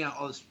putting out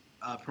all this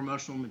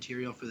promotional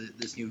material for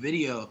this new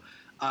video,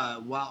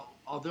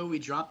 although we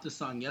dropped the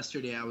song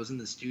yesterday, I was in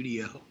the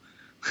studio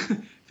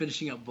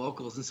finishing up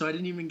vocals, and so I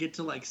didn't even get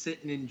to like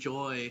sit and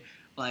enjoy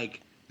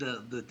like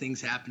the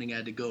things happening. I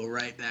had to go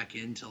right back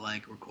into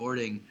like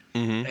recording.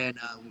 Mm-hmm. And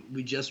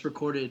we just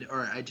recorded,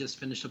 or I just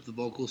finished up the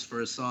vocals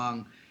for a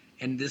song,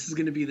 and this is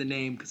going to be the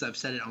name because I've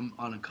said it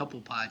on a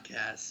couple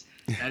podcasts.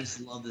 I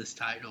just love this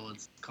title.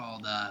 It's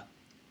called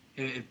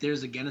if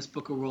there's a Guinness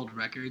Book of World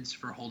Records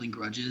for holding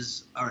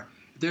grudges, or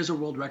if there's a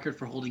world record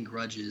for holding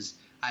grudges,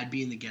 I'd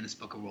be in the Guinness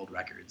Book of World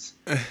Records.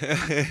 And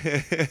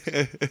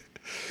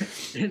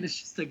it's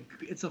just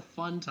it's a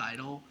fun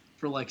title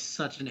for like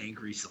such an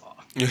angry song.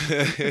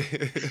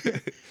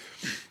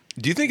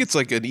 Do you think it's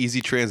like an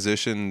easy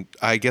transition?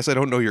 I guess I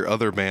don't know your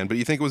other band, but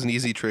you think it was an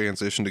easy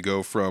transition to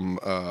go from,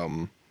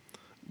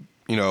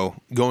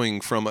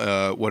 going from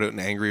what an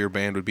angrier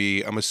band would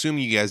be? I'm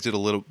assuming you guys did a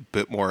little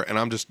bit more,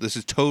 and this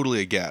is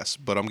totally a guess,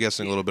 but I'm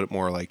guessing a little bit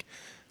more like,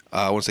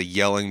 I want to say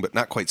yelling, but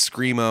not quite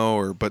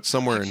screamo, but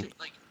somewhere in...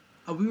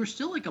 we were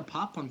still like a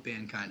pop punk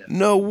band, kind of.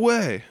 No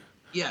way.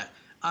 Yeah,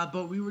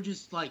 but we were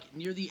just like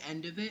near the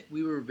end of it.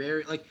 We were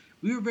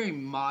very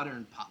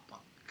modern pop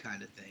punk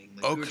kind of thing.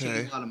 Like, we were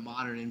taking a lot of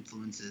modern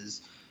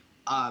influences.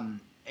 And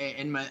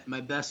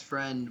my best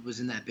friend was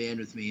in that band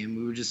with me, and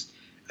we were just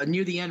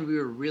near the end. We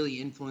were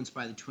really influenced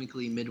by the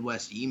twinkly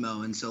Midwest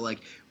emo, and so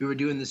like we were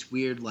doing this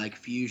weird like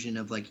fusion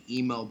of like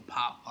emo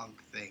pop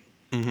punk thing.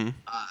 Mm-hmm.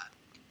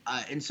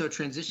 And so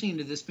transitioning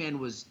into this band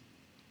was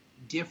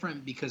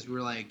different because we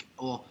were like,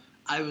 well,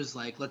 I was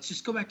like, let's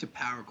just go back to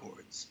power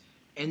chords.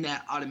 And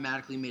that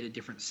automatically made a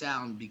different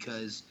sound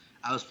because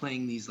I was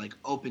playing these like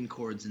open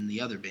chords in the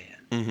other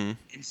band. Mm-hmm.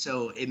 And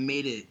so it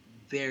made it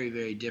very,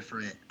 very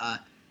different.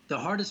 The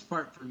hardest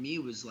part for me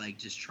was like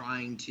just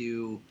trying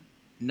to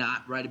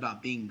not write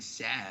about being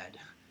sad.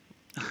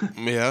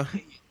 Yeah.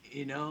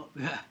 You know?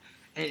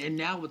 And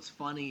now what's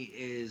funny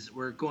is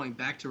we're going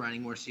back to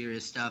writing more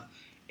serious stuff,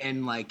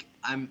 and like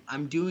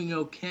I'm doing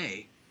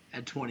okay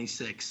at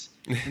 26.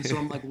 And so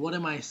I'm like, what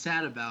am I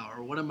sad about,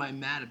 or what am I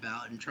mad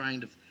about, and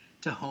trying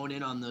to hone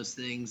in on those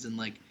things, and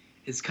like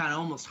it's kind of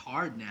almost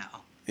hard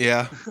now.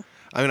 Yeah.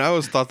 I mean, I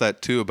always thought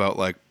that too about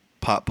like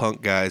pop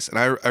punk guys. And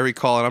I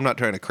recall, and I'm not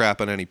trying to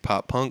crap on any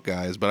pop punk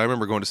guys, but I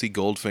remember going to see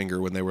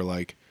Goldfinger when they were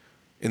like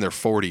in their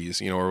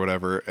 40s, or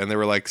whatever, and they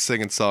were like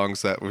singing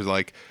songs that was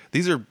like,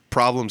 these are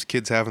problems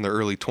kids have in their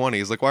early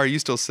 20s. Like, why are you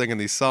still singing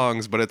these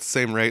songs? But at the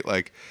same rate,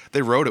 like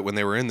they wrote it when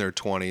they were in their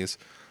 20s.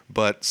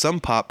 But some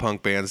pop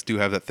punk bands do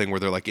have that thing where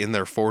they're like in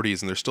their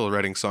 40s and they're still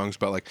writing songs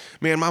about like,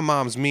 man, my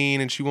mom's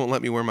mean and she won't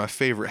let me wear my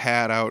favorite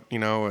hat out, you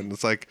know, and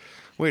it's like,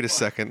 wait a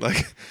second,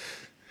 like.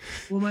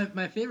 Well,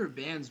 my favorite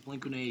band's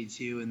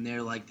Blink-182, and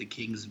they're like the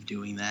kings of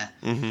doing that.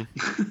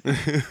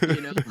 Mm-hmm.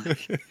 You know,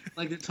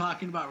 like they're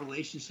talking about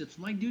relationships.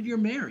 I'm like, dude, you're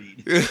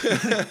married.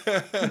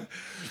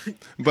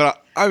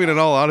 But I mean, in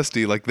all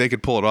honesty, like they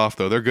could pull it off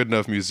though. They're good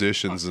enough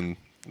musicians, and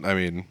I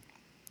mean,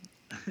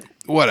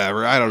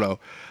 whatever. I don't know.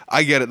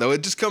 I get it though.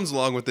 It just comes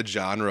along with the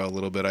genre a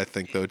little bit, I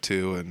think, though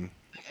too. And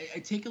I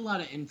take a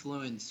lot of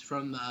influence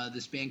from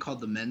this band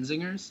called the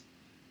Menzingers.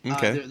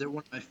 okay, They're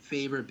one of my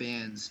favorite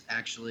bands,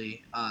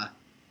 actually.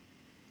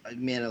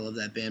 Man, I love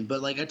that band.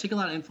 But like, I take a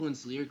lot of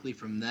influence lyrically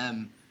from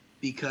them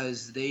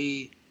because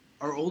they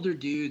are older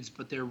dudes,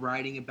 but they're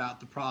writing about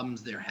the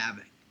problems they're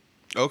having.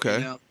 okay,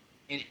 You know,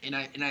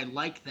 and I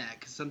like that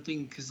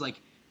because like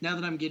now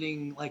that I'm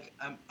getting like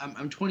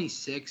I'm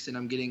 26 and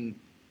I'm getting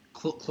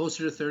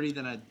closer to 30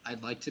 than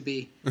I'd like to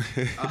be.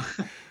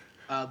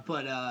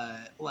 But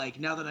like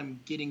now that I'm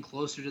getting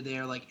closer to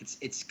there, like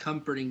it's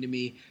comforting to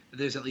me that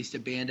there's at least a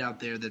band out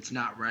there that's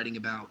not writing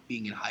about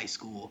being in high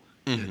school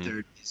in their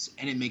 30s,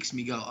 and it makes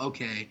me go,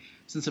 okay,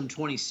 since I'm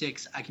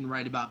 26, I can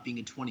write about being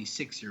a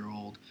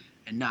 26-year-old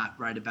and not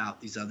write about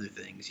these other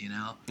things, you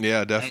know?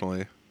 yeah,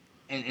 definitely.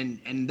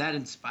 And that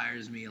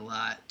inspires me a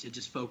lot to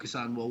just focus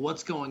on, well,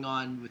 what's going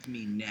on with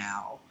me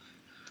now,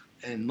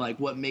 and like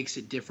what makes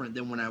it different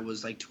than when I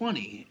was like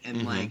 20,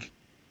 and like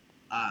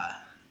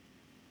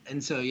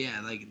and so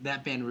yeah, like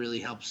that band really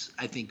helps,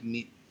 I think,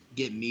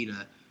 get me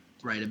to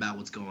write about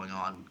what's going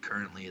on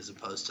currently, as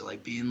opposed to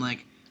like being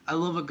like, I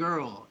love a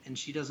girl and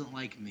she doesn't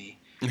like me.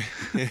 You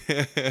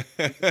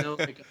know,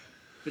 like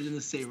I've been in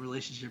the same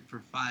relationship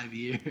for 5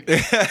 years.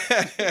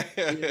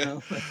 You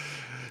know?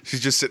 She's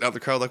just sitting out in the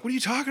crowd like, what are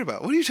you talking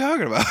about? What are you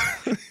talking about?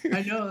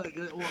 I know,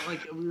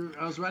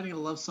 I was writing a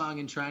love song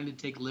and trying to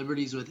take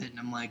liberties with it, and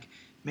I'm like,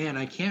 man,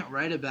 I can't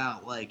write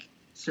about like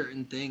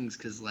certain things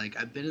because like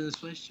I've been in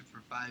this relationship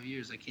for 5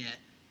 years. I can't,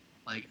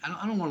 like,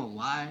 I don't want to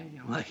lie.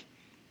 I'm like,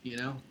 you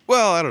know.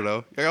 Well, I don't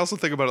know. I also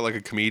think about it like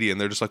a comedian.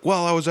 They're just like,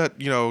 well, I was at,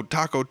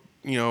 Taco,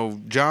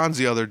 John's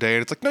the other day.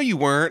 And it's like, no, you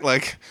weren't.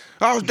 Like,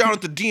 I was down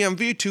at the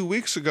DMV 2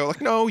 weeks ago. Like,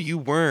 no, you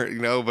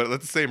weren't, But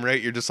at the same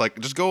rate, you're just like,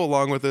 just go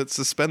along with it.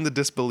 Suspend the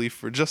disbelief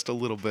for just a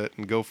little bit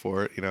and go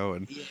for it,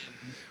 And Yeah.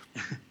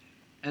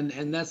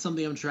 And that's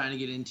something I'm trying to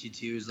get into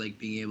too, is like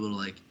being able to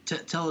like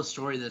tell a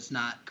story that's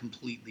not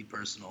completely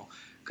personal.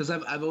 Because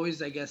I've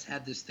always, I guess,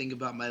 had this thing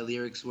about my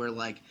lyrics where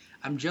like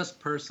I'm just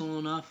personal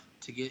enough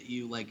to get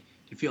you like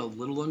to feel a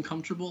little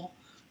uncomfortable,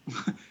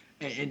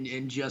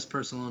 and just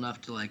personal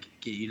enough to like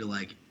get you to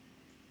like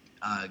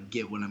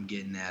get what I'm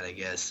getting at. I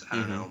guess I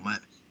don't know.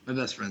 My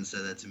best friend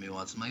said that to me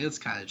once. I'm like, that's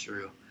kind of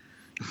true.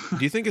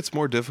 do you think it's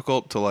more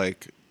difficult to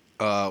like?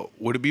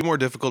 Would it be more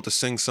difficult to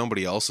sing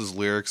somebody else's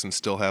lyrics and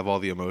still have all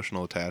the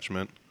emotional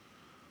attachment?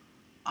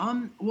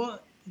 Well,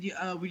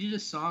 yeah, we did a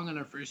song on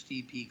our first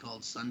EP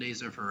called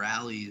 "Sundays Are for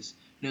Rallies."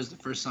 And it was the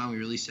first song we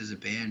released as a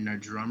band, and our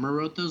drummer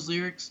wrote those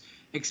lyrics,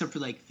 except for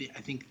like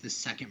I think the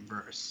second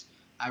verse.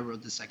 I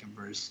wrote the second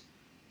verse,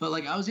 but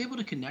like I was able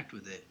to connect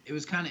with it. It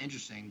was kind of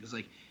interesting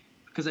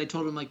because I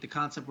told him like the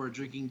concept we're a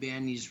drinking band.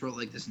 And he just wrote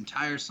like this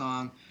entire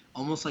song,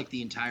 almost like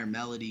the entire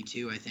melody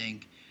too, I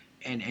think.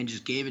 And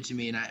just gave it to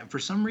me, and for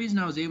some reason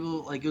I was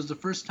able, like, it was the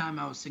first time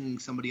I was singing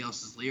somebody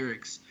else's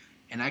lyrics,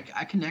 and I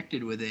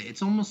connected with it.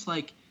 It's almost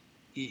like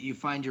you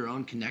find your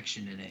own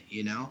connection in it,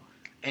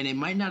 and it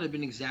might not have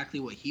been exactly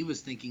what he was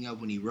thinking of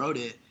when he wrote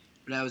it,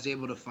 but I was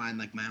able to find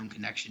like my own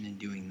connection in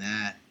doing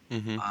that.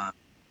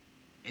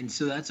 And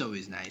so that's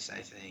always nice,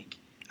 I think.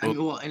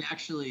 And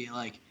actually,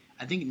 like,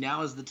 I think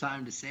now is the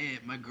time to say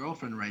it. My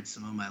girlfriend writes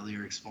some of my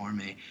lyrics for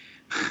me.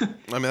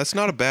 I mean, that's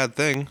not a bad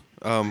thing.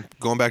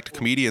 Going back to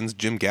comedians,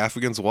 Jim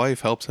Gaffigan's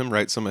wife helps him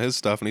write some of his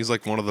stuff, and he's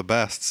like one of the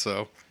best.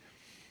 So,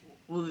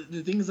 well,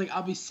 the thing is, like,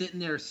 I'll be sitting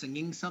there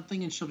singing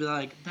something, and she'll be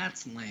like,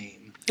 "That's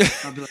lame."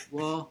 I'll be like,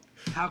 "Well,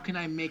 how can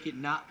I make it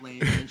not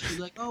lame?" And she'll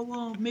be like, "Oh,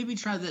 well, maybe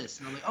try this."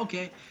 And I'm like,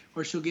 "Okay."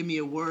 Or she'll give me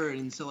a word,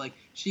 and so like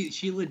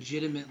she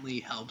legitimately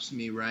helps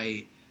me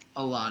write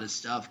a lot of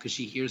stuff because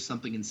she hears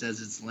something and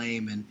says it's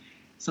lame, and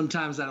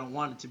sometimes I don't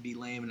want it to be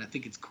lame, and I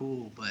think it's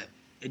cool, but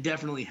it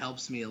definitely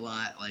helps me a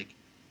lot, like,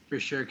 for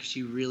sure, because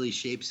she really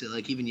shapes it.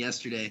 Like, even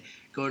yesterday,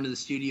 going to the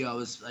studio, I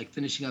was, like,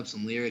 finishing up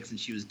some lyrics, and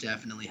she was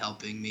definitely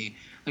helping me.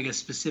 Like, a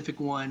specific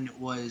one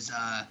was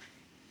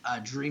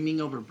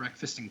dreaming over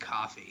breakfast and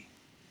coffee.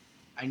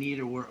 I needed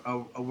a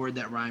word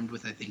that rhymed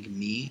with, I think,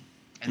 me.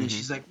 And then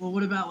she's like, well,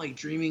 what about, like,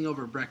 dreaming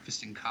over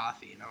breakfast and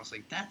coffee? And I was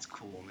like, that's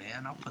cool,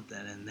 man. I'll put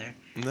that in there.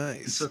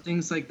 Nice. And so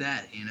things like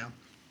that,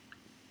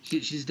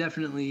 She's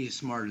definitely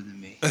smarter than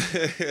me.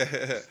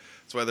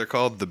 That's why they're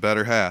called the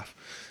better half.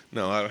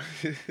 No, I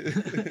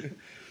don't.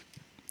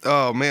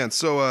 Oh man,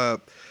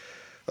 so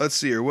let's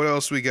see here. What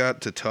else we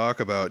got to talk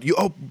about?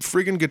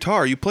 Friggin'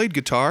 guitar. You played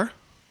guitar?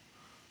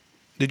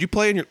 Did you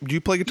play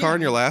guitar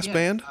in your last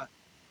band?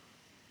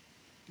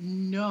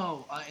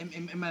 No,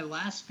 in my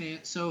last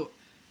band. So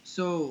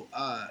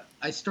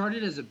I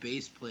started as a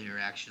bass player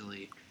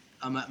actually,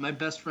 My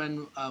best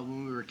friend,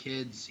 when we were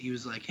kids, he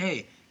was like,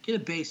 "Hey, get a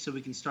bass so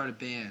we can start a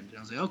band." And I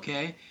was like,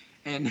 "Okay."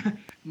 And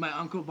my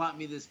uncle bought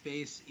me this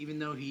bass, even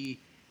though he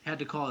had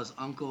to call his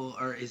uncle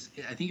or I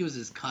think it was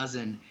his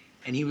cousin,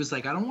 and he was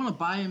like, "I don't want to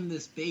buy him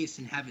this bass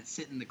and have it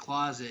sit in the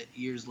closet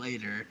years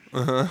later."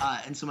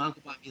 Uh-huh. And so my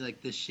uncle bought me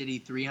like this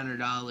shitty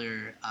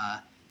 $300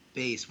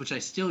 bass, which I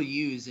still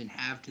use and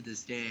have to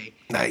this day.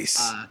 Nice.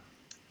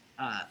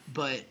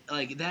 But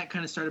like that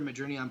kind of started my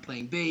journey on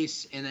playing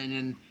bass, and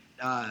then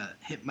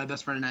my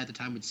best friend and I at the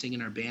time would sing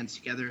in our bands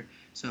together.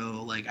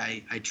 So like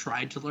I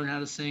tried to learn how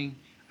to sing.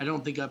 I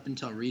don't think up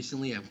until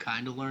recently I've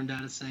kind of learned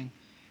how to sing.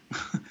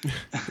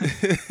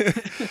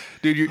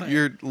 Dude,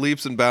 your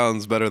leaps and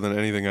bounds better than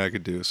anything I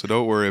could do, so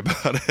don't worry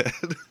about it.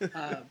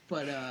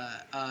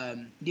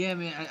 Yeah,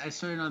 man, I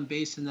started on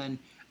bass, and then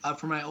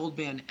for my old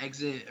band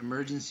Exit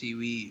Emergency,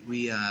 we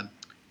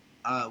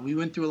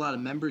went through a lot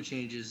of member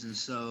changes, and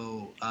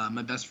so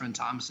my best friend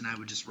Thomas and I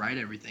would just write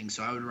everything.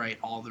 So I would write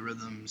all the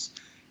rhythms,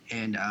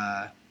 and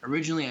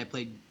originally I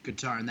played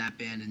guitar in that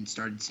band and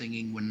started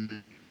singing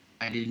when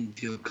I didn't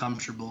feel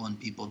comfortable and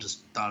people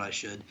just thought I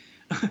should.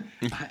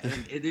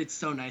 It's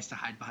so nice to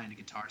hide behind a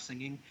guitar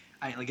singing.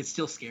 It's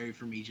still scary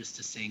for me just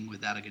to sing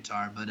without a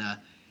guitar, but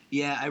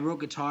yeah, I wrote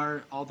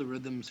guitar, all the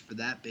rhythms for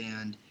that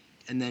band.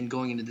 And then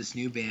going into this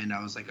new band,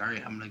 I was like, all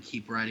right, I'm going to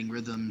keep writing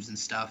rhythms and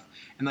stuff.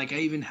 And like, I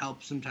even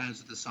help sometimes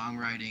with the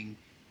songwriting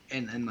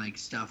and like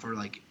stuff, or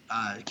like,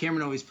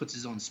 Cameron always puts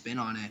his own spin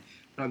on it.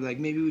 But I'd be like,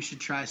 maybe we should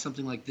try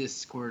something like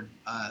this chord,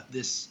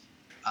 it's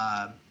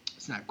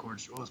not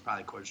chord, well, it's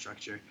probably chord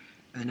structure.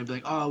 And then I'd be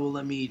like, oh, well,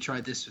 let me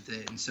try this with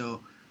it. And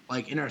so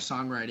like in our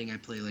songwriting, I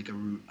play like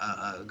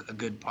a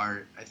good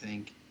part, I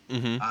think.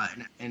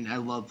 Mm-hmm. And I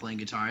love playing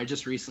guitar. I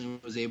just recently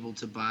was able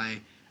to buy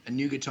a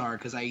new guitar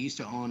because I used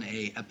to own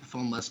a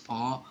Epiphone Les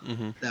Paul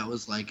that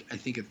was like I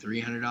think a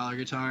 $300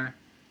 guitar,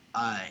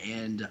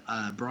 and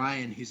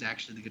Brian, who's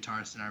actually the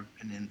guitarist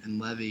in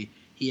Levy,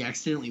 he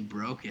accidentally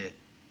broke it.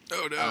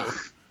 Oh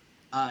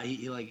no!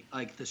 He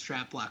like the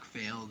strap block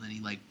failed and he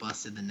like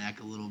busted the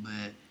neck a little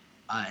bit,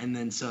 and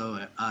then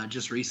so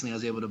just recently I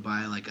was able to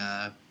buy like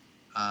a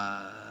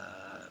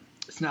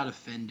it's not a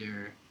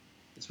Fender,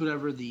 it's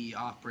whatever the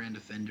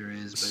off-brand Fender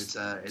is, but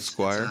it's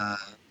Squier.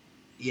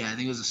 Yeah, I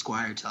think it was a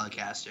Squier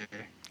Telecaster.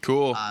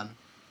 Cool.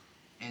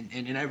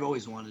 And I've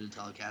always wanted a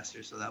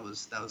Telecaster, so that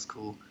was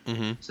cool.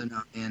 Mm-hmm. So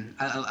no, man,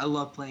 I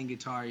love playing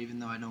guitar, even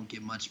though I don't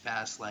get much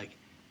past like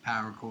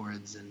power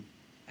chords and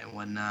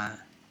whatnot.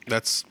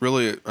 That's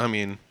really, I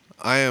mean,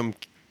 I am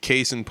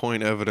case in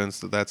point evidence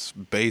that that's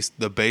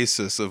the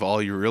basis of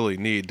all you really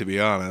need, to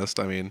be honest.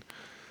 I mean,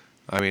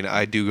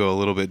 I do go a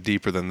little bit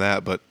deeper than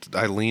that, but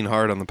I lean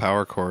hard on the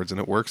power chords, and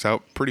it works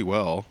out pretty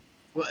well.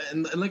 Well,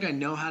 and like I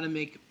know how to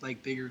make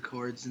like bigger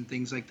chords and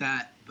things like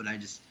that, but I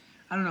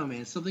don't know,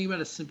 man. Something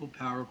about a simple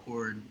power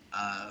chord,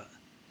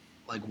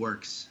 like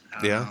works.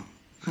 I don't know.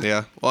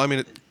 Yeah. Well, I mean,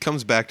 it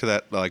comes back to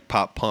that like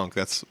pop punk.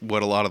 That's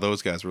what a lot of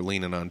those guys were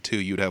leaning on too.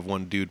 You'd have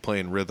one dude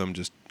playing rhythm,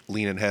 just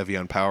leaning heavy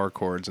on power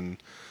chords,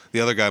 and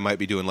the other guy might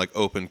be doing like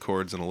open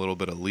chords and a little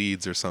bit of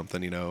leads or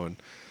something, And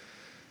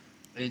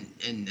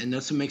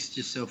that's what makes it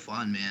just so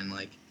fun, man.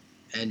 Like,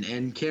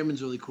 and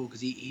Cameron's really cool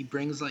because he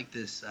brings like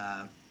this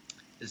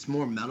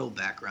more metal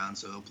background,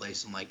 so he'll play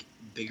some like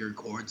bigger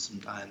chords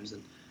sometimes,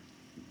 and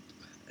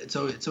it's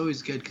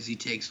always good because he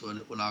takes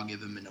what I'll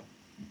give him and he'll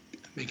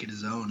make it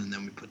his own, and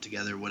then we put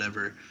together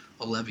whatever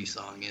a Levy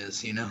song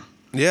is,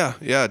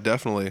 Yeah,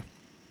 definitely.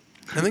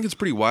 I think it's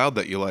pretty wild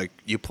that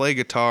you play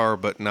guitar,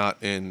 but not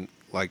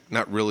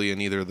really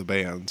in either of the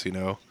bands,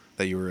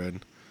 that you were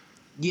in.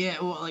 Yeah,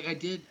 well, like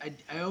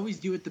I always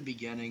do at the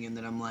beginning, and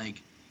then I'm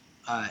like,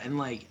 and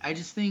like I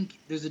just think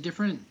there's a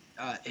different.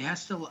 It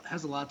has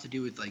a lot to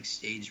do with like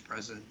stage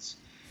presence,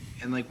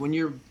 and like when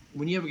you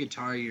have a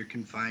guitar, you're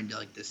confined to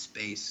like this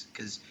space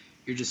because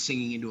you're just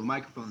singing into a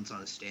microphone that's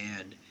on a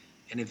stand,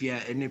 and if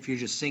you're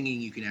just singing,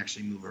 you can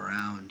actually move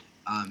around.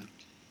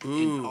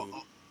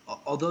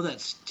 Although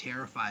that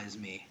terrifies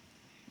me.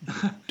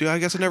 Dude, I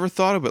guess I never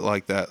thought of it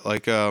like that.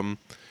 Like,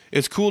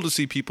 it's cool to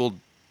see people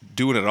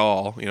doing it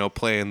all,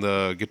 playing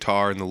the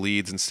guitar and the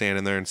leads and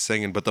standing there and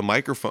singing. But the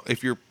microphone,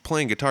 if you're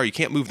playing guitar, you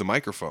can't move the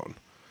microphone.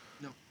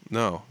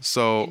 No.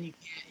 So. And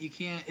you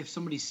can't. If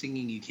somebody's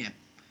singing, you can't,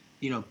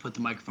 put the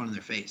microphone in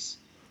their face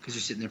because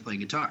you're sitting there playing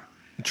guitar.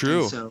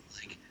 True. And so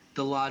like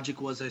the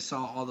logic was, I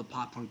saw all the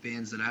pop punk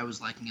bands that I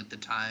was liking at the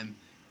time,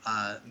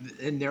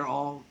 and they're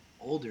all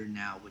older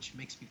now, which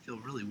makes me feel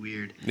really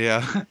weird.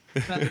 Yeah.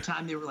 At the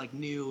time, they were like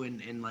new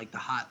and like the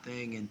hot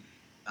thing,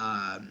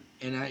 and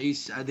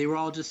they were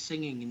all just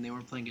singing and they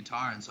weren't playing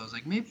guitar, and so I was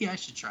like, maybe I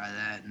should try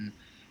that,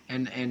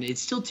 and it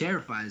still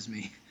terrifies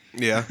me.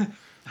 Yeah.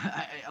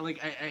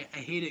 I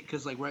hate it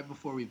because like right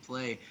before we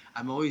play,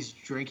 I'm always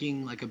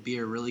drinking like a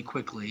beer really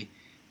quickly,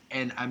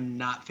 and I'm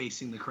not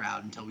facing the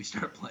crowd until we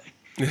start playing.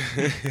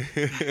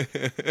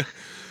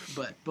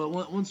 But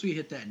once we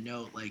hit that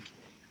note, like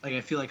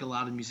I feel like a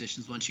lot of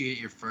musicians, once you hit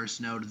your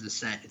first note of the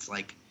set, it's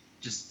like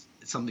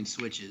something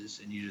switches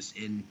and you're just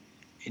in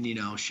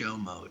show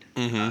mode.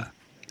 Mm-hmm.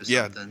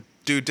 Yeah.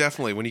 Dude,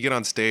 definitely. When you get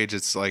on stage,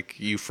 it's like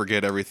you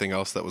forget everything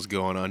else that was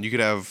going on. You could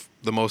have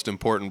the most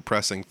important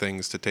pressing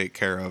things to take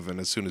care of, and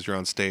as soon as you're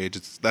on stage,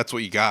 that's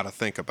what you got to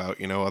think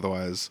about,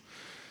 otherwise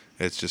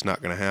it's just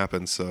not going to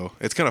happen. So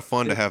it's kind of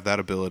fun to have that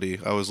ability.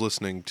 I was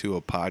listening to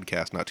a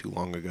podcast not too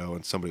long ago,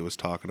 and somebody was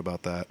talking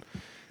about that,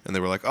 and they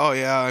were like, oh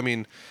yeah, I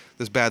mean,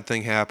 this bad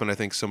thing happened. I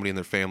think somebody in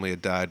their family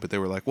had died, but they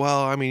were like,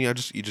 well, I mean, you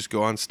just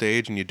go on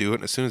stage and you do it,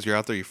 and as soon as you're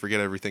out there, you forget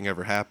everything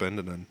ever happened,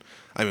 and then,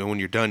 I mean, when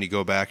you're done, you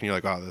go back and you're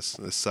like, oh, this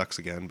sucks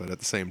again. But at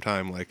the same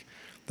time, like,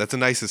 that's a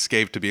nice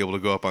escape to be able to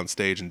go up on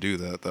stage and do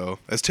that, though,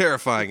 as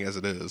terrifying as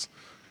it is.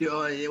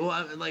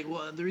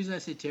 The reason I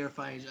say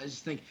terrifying is I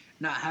just think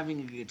not having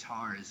a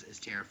guitar is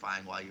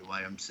terrifying while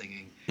I'm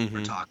singing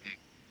or talking,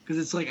 because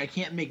it's like I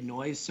can't make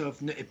noise. So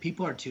if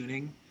people are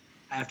tuning,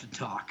 I have to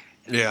talk.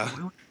 And Yeah. What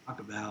do I talk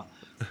about?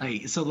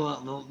 Like, so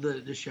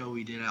the show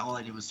we did, all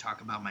I did was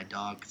talk about my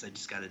dog because I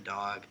just got a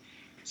dog.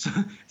 So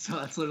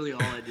that's literally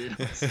all I did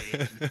on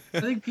stage. I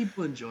think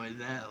people enjoyed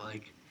that.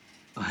 Like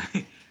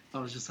I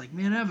was just like,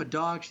 man, I have a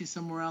dog. She's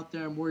somewhere out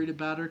there. I'm worried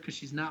about her because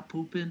she's not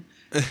pooping,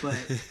 but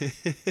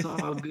it's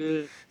all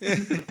good.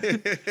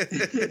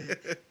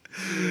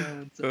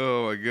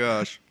 Oh my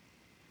gosh.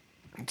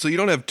 So you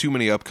don't have too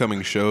many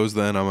upcoming shows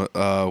then.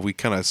 We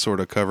kind of sort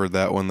of covered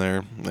that one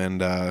there,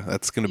 and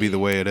that's going to be the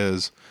way it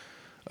is.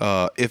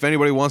 If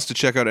anybody wants to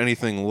check out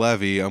anything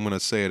Levy, I'm going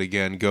to say it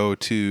again, go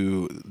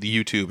to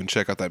the YouTube and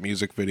check out that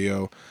music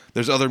video.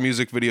 There's other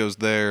music videos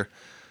there.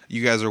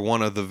 You guys are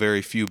one of the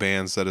very few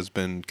bands that has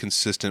been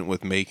consistent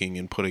with making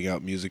and putting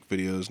out music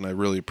videos, and I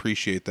really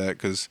appreciate that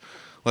because,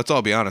 let's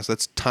all be honest,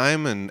 that's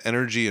time and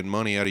energy and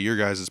money out of your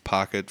guys'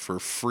 pocket for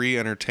free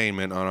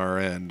entertainment on our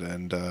end.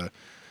 And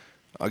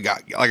like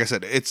I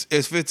said,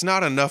 if it's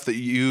not enough that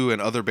you and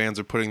other bands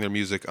are putting their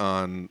music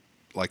on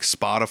like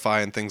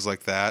Spotify and things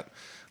like that,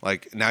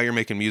 like now you're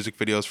making music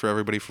videos for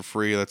everybody for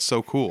free. That's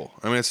so cool.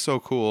 I mean, it's so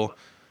cool.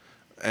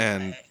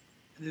 And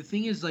the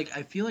thing is, like,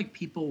 I feel like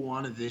people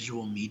want a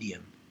visual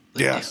medium.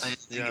 Like,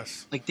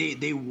 yes. Like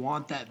they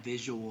want that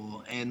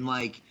visual, and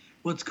like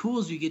what's cool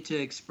is you get to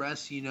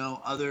express,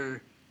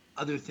 other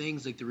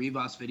things. Like the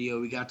Reboss video,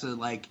 we got to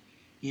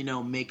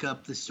make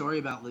up the story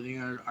about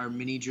living our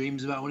mini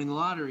dreams about winning the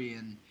lottery,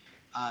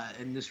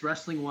 and this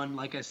wrestling one,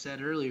 like I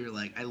said earlier,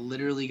 like I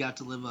literally got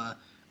to live a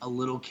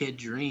little kid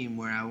dream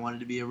where I wanted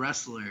to be a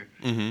wrestler,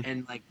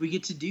 and like we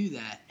get to do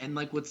that, and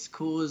like what's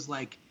cool is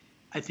like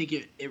I think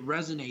it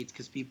resonates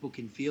because people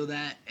can feel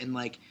that, and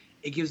like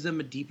it gives them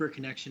a deeper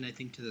connection, I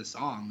think, to the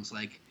songs,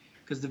 like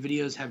because the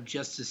videos have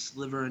just a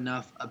sliver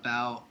enough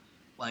about,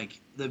 like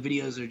the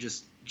videos are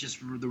just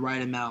the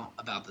right amount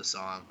about the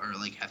song, or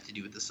like have to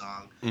do with the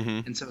song,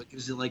 and so it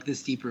gives it like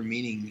this deeper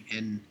meaning.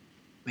 And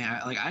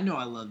man, I know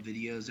I love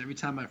videos. Every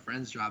time my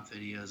friends drop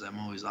videos, I'm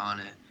always on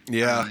it.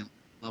 Yeah, I really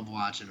love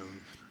watching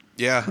them.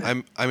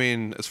 Yeah, I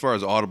mean, as far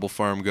as Audible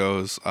Farm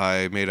goes,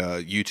 I made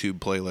a YouTube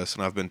playlist,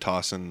 and I've been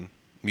tossing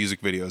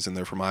music videos in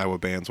there from Iowa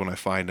bands when I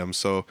find them.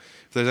 So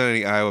if there's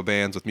any Iowa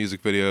bands with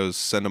music videos,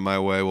 send them my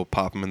way. We'll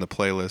pop them in the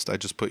playlist. I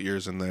just put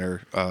yours in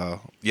there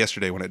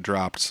yesterday when it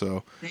dropped.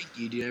 So thank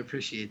you, dude. I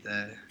appreciate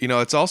that.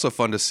 It's also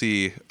fun to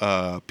see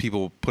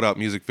people put out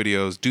music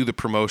videos, do the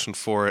promotion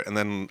for it, and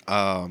then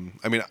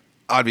I mean,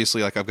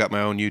 obviously, like I've got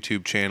my own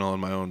YouTube channel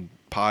and my own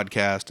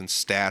podcast and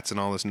stats and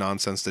all this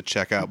nonsense to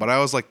check out, but I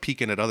was like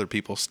peeking at other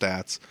people's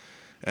stats,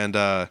 and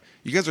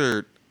you guys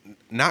are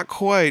not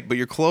quite, but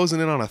you're closing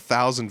in on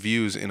 1,000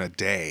 views in a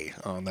day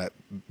on that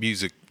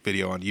music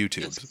video on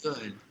YouTube. That's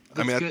good.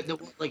 That's good.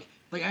 Like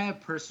I have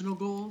personal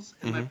goals,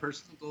 and my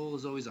personal goal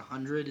is always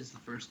 100 is the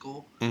first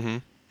goal.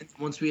 And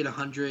once we hit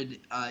 100,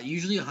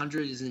 usually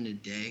 100 is in a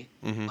day,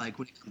 like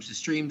when it comes to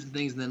streams and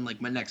things, and then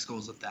like my next goal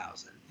is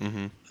 1,000.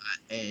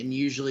 And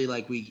usually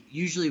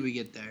we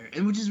get there,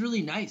 and which is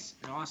really nice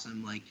and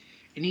awesome. Like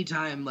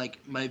anytime like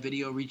my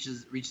video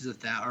reaches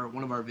 1,000, or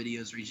one of our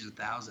videos reaches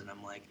 1,000,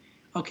 I'm like,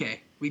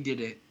 okay, we did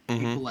it.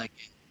 People like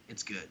it.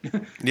 It's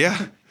good.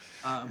 Yeah.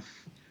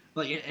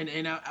 Like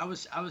and I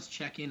was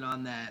checking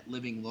on that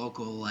Living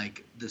Local,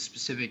 like the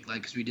specific,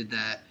 like because we did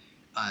that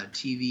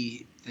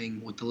TV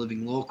thing with the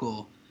Living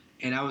Local,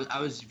 and I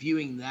was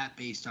viewing that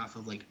based off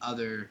of like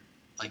other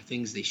like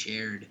things they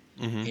shared,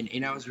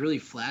 and I was really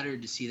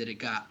flattered to see that it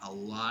got a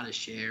lot of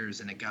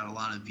shares and it got a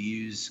lot of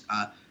views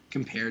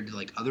compared to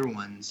like other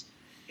ones,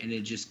 and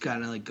it just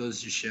kind of like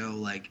goes to show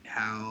like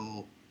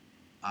how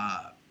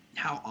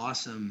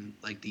awesome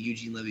like the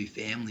Eugene Levy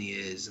family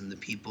is, and the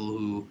people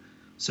who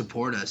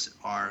support us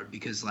are,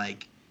 because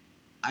like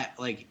I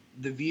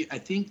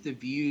think the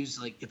views,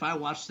 like if I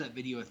watch that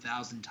video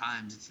 1,000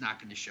 times, it's not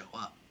going to show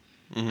up.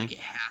 Like it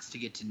has to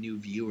get to new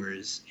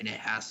viewers, and it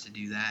has to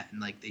do that,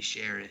 and like they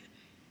share it,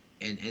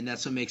 and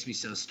that's what makes me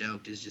so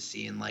stoked, is just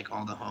seeing like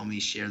all the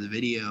homies share the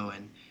video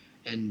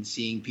and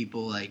seeing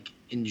people like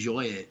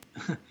enjoy it.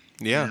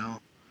 Yeah.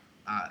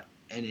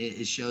 And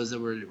it shows that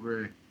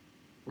we're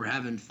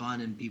having fun,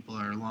 and people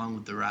are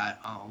along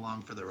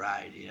for the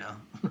ride,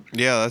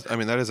 Yeah,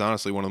 that is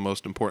honestly one of the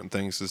most important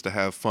things, is to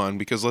have fun,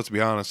 because let's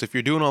be honest, if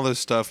you're doing all this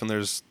stuff and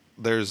there's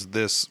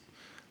this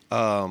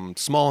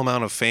small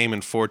amount of fame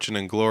and fortune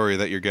and glory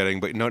that you're getting,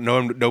 but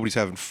nobody's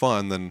having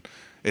fun, then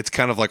it's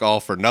kind of like all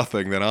for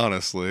nothing. Then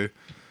honestly,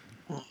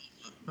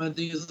 My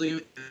thing is,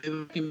 like,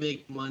 if I can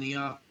make money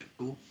off it,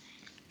 cool.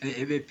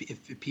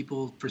 If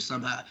people for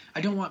somehow,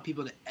 I don't want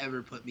people to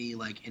ever put me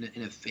like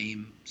in a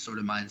fame sort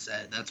of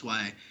mindset. That's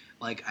why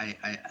like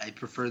I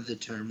prefer the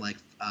term like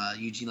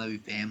Eugene Levy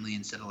family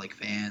instead of like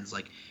fans.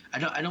 Like I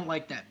don't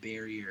like that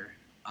barrier.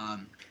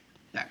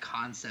 That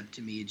concept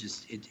to me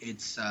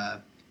it's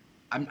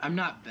I'm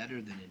not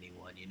better than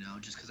anyone, you know,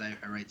 just because I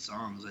write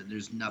songs. And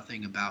there's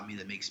nothing about me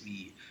that makes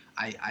me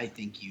I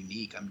think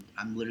unique.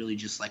 I'm literally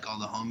just like all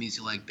the homies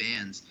who like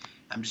bands.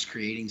 I'm just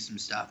creating some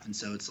stuff, and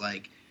so it's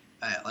like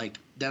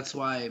that's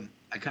why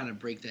I kind of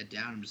break that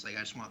down. I'm just like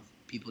I just want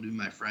people to be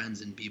my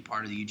friends and be a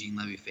part of the Eugene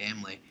Levy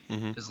family,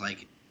 because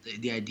like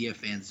the idea of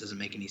fans doesn't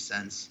make any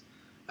sense.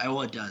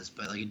 Well, it does,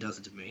 but like it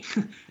doesn't to me.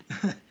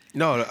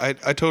 no, I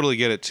totally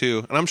get it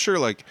too, and I'm sure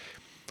like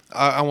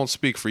I won't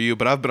speak for you,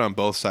 but I've been on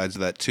both sides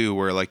of that too,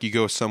 where like you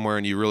go somewhere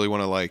and you really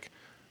want to like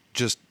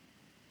just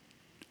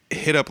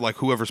hit up like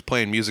whoever's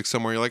playing music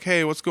somewhere. You're like,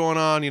 hey, what's going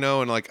on, you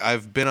know? And like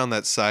I've been on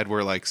that side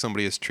where like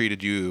somebody has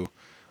treated you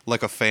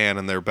like a fan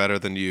and they're better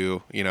than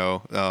you, you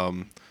know.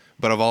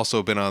 But I've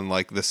also been on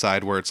like the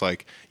side where it's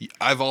like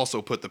I've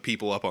also put the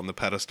people up on the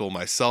pedestal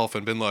myself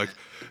and been like,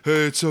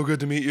 hey, it's so good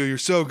to meet you, you're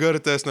so good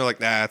at this, and they're like,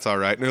 nah, it's all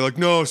right, and they're like,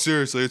 no,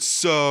 seriously, it's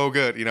so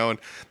good, you know. And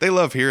they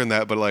love hearing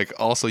that, but like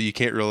also you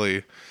can't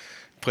really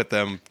put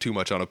them too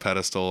much on a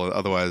pedestal,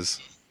 otherwise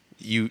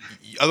you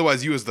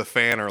as the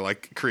fan are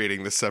like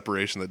creating this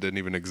separation that didn't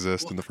even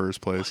exist in the first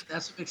place.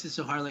 That's what makes it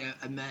so hard. Like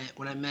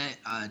when I met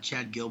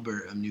Chad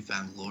Gilbert of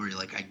Newfound Glory,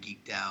 like I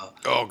geeked out.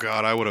 Oh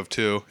God, I would have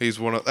too. That's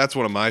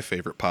one of my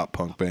favorite pop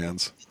punk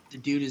bands. The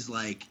dude is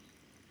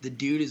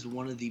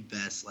one of the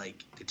best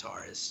like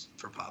guitarists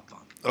for pop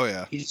punk. Oh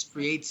yeah. He just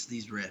creates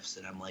these riffs,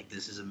 and I'm like,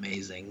 this is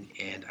amazing,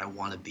 and I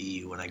want to be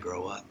you when I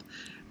grow up.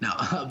 No,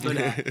 but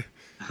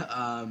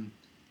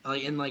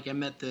like I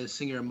met the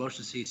singer of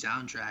Motion City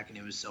Soundtrack, and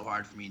it was so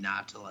hard for me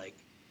not to like,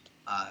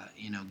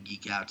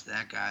 geek out to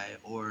that guy.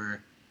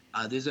 Or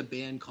there's a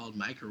band called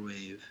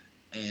Microwave,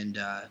 and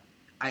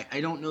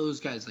I don't know those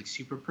guys like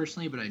super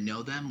personally, but I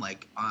know them.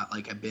 Like I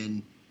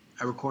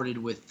recorded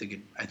with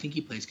I think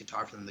he plays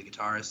guitar for them, the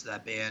guitarist of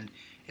that band,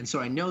 and so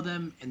I know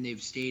them, and they've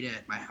stayed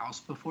at my house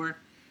before.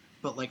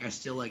 But like I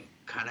still like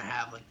kind of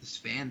have like this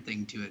fan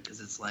thing to it, because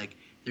it's like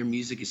their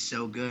music is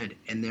so good,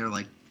 and they're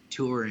like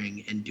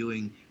touring and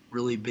doing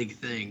really big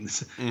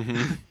things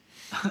and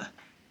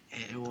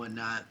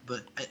whatnot.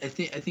 But I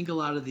think a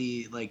lot of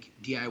the like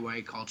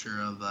DIY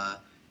culture of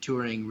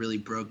touring really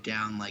broke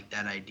down like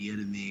that idea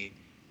to me,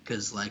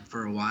 because like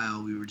for a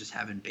while we were just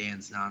having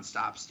bands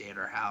nonstop stay at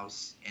our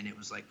house, and it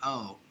was like,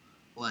 oh,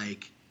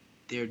 like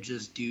they're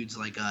just dudes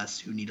like us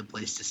who need a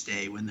place to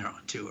stay when they're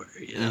on tour,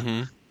 you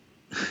know?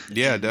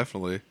 Yeah,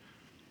 definitely.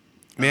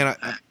 Man,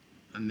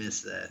 I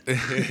miss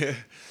that.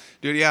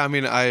 Dude, yeah, I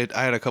mean, I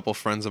had a couple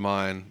friends of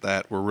mine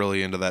that were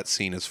really into that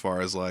scene as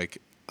far as like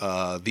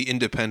the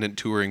independent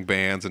touring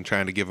bands, and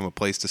trying to give them a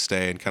place to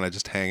stay and kind of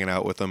just hanging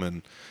out with them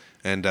and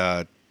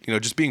you know,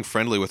 just being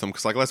friendly with them.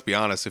 Because like, let's be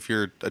honest, if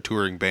you're a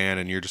touring band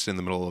and you're just in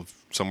the middle of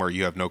somewhere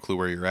you have no clue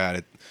where you're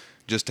at,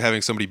 just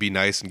having somebody be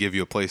nice and give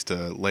you a place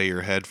to lay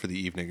your head for the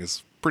evening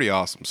is pretty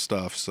awesome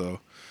stuff. So.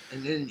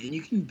 And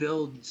you can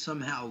build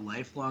somehow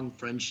lifelong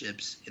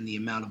friendships in the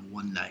amount of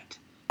one night.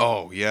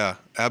 Oh yeah,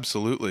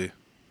 absolutely.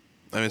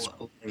 I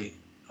mean,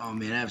 oh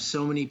man, I have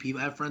so many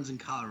people. I have friends in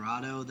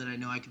Colorado that I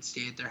know I could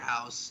stay at their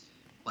house,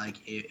 like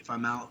if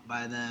I'm out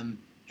by them.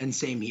 And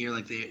same here,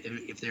 like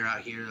if they're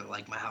out here,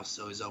 like my house is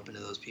always open to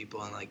those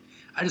people, and like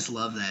I just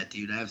love that,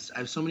 dude. I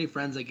have so many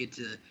friends I get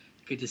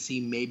to see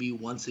maybe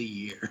once a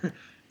year.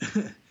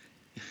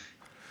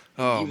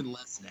 Oh, even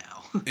less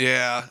now.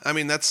 Yeah, I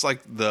mean that's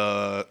like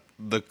the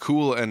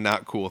cool and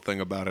not cool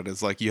thing about it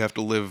is like you have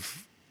to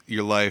live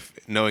your life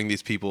knowing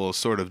these people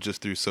sort of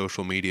just through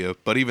social media.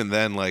 But even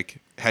then, like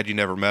had you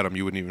never met them,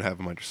 you wouldn't even have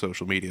them on your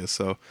social media.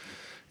 So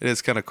it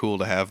is kind of cool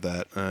to have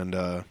that. And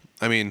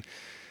I mean,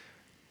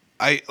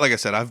 like I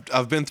said,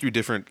 I've been through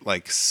different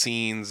like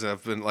scenes.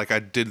 I've been like I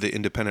did the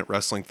independent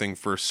wrestling thing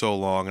for so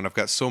long, and I've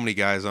got so many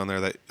guys on there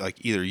that like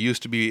either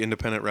used to be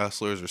independent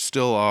wrestlers or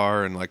still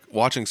are, and like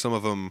watching some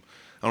of them,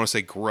 I don't want to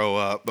say grow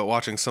up, but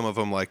watching some of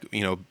them like,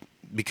 you know,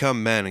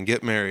 become men and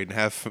get married and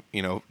have,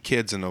 you know,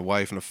 kids and a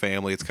wife and a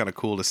family. It's kind of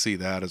cool to see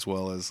that, as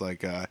well as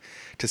like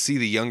to see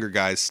the younger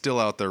guys still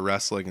out there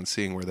wrestling and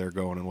seeing where they're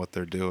going and what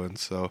they're doing.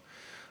 So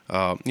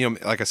you know,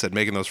 like I said,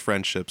 making those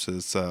friendships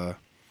is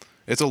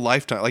it's a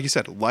lifetime, like you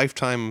said,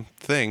 lifetime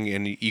thing,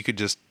 and you could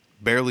just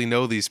barely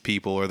know these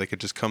people, or they could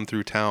just come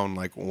through town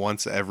like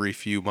once every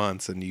few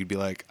months, and you'd be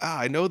like,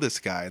 I know this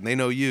guy, and they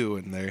know you,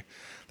 and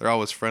they're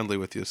always friendly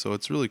with you. So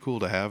it's really cool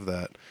to have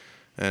that.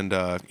 And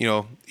you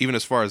know, even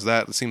as far as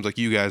that, it seems like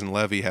you guys and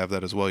Levy have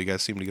that as well. You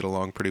guys seem to get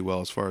along pretty well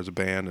as far as a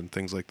band and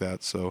things like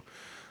that. So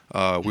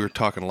we were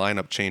talking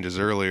lineup changes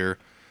earlier.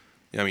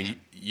 I mean,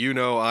 you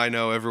know, I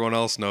know, everyone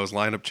else knows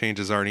lineup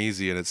changes aren't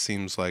easy, and it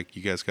seems like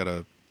you guys got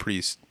a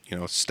pretty,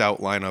 stout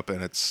lineup,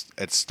 and it's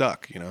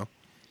stuck.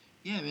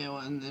 Yeah, man.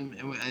 Well, and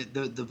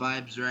the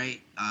vibes,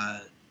 right?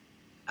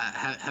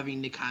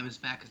 Having Nick Hyman's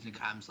back, because Nick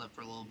Hyman's left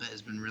for a little bit,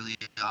 has been really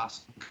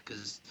awesome,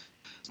 because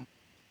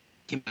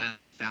he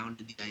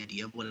founded the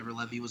idea of whatever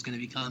Levy was going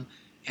to become,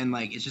 and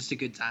like it's just a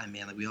good time,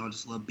 man. Like we all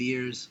just love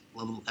beers,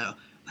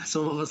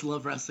 some of us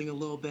love wrestling a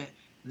little bit,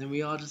 and then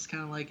we all just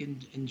kind of like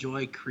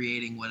enjoy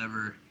creating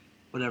whatever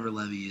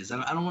Levy is.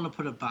 I don't want to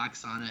put a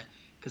box on it,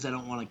 because I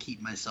don't want to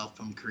keep myself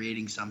from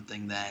creating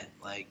something that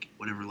like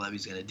whatever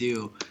Levy's going to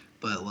do,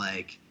 but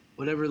like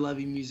whatever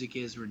Levy music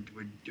is, we're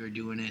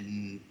doing it,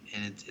 and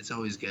it's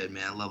always good,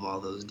 man. I love all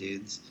those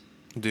dudes.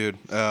 Dude,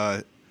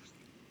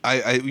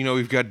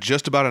 we've got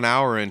just about an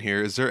hour in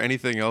here. Is there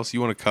anything else you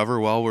want to cover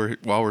while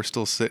we're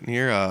still sitting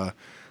here?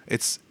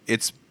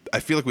 I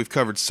feel like we've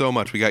covered so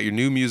much. We got your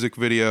new music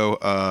video.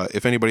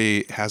 If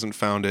anybody hasn't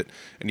found it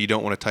and you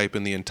don't want to type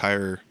in the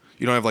entire,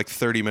 you don't have like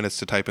 30 minutes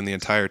to type in the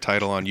entire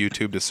title on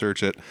YouTube to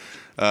search it.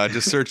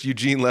 Just search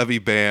Eugene Levy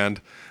Band.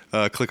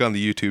 Click on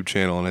the YouTube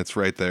channel, and it's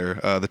right there.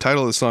 The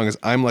title of the song is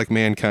 "I'm Like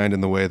Mankind in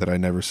the Way That I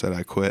Never Said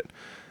I Quit."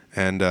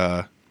 And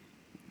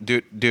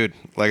dude,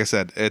 like I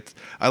said,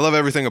 I love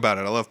everything about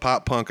it. I love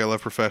pop punk. I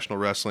love professional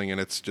wrestling, and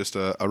it's just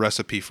a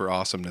recipe for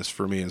awesomeness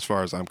for me, as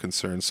far as I'm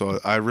concerned. So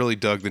I really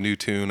dug the new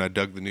tune. I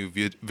dug the new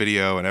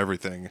video and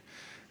everything.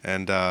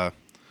 And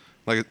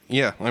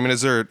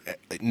is there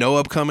no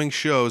upcoming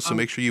shows? So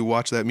make sure you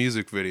watch that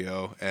music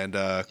video, and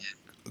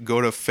go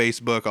to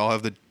Facebook. I'll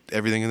have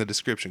everything in the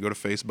description. Go to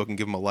Facebook and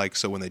give them a like,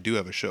 so when they do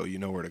have a show, you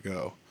know where to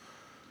go.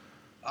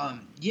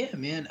 Yeah,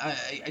 man.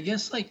 I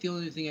guess like the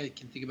only thing I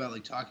can think about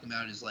like talking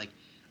about is like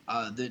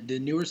the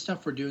newer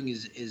stuff we're doing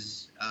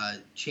is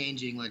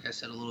changing, like I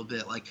said, a little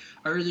bit. Like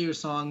our earlier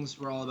songs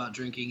were all about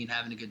drinking and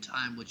having a good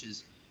time, which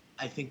is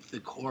I think the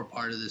core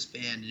part of this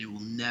band,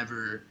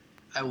 and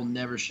I will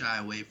never shy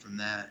away from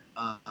that.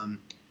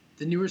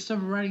 The newer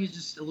stuff we're writing is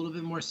just a little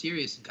bit more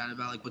serious and kind of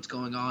about like what's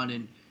going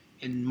on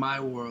in my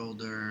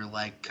world, or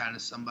like kind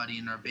of somebody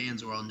in our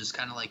band's world, and just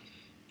kind of like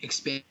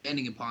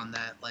expanding upon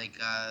that. Like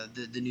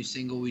the new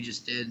single we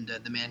just did,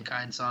 the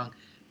Mankind song,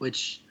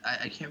 which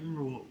I can't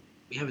remember what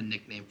we have a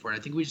nickname for it. I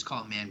think we just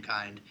call it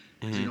Mankind,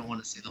 because we don't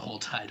want to say the whole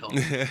title.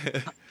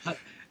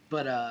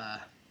 but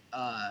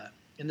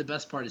and the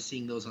best part is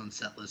seeing those on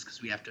set list,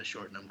 because we have to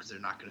shorten them because they're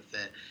not going to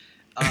fit.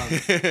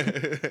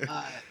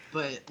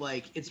 But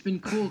like it's been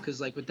cool,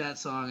 because like with that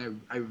song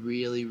I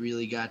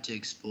really got to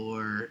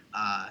explore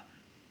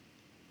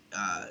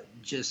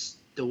just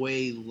the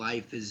way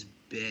life has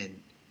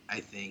been, I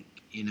think,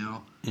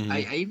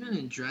 I even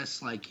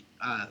addressed like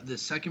the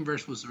second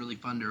verse was really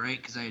fun to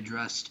write, because I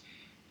addressed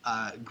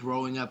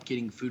growing up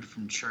getting food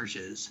from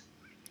churches.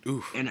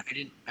 Oof. And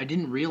I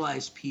didn't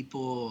realize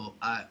people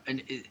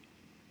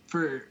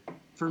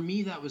for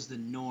me that was the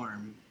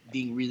norm,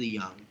 being really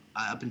young,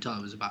 up until I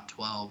was about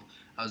 12.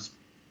 I was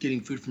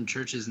getting food from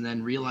churches, and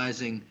then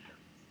realizing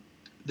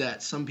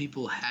that some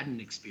people hadn't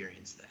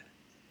experienced that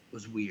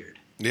was weird.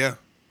 Yeah.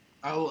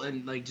 Oh,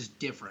 and like just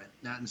different,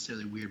 not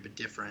necessarily weird, but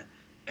different.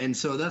 And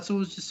so that's what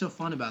was just so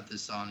fun about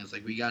this song, is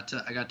like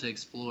I got to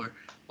explore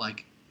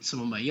like some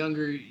of my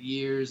younger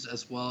years,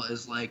 as well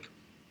as like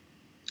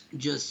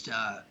just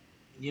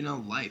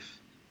life.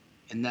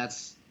 And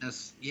that's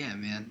yeah,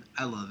 man,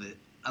 I love it.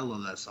 I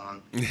love that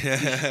song.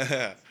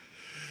 Yeah.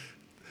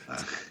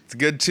 It's a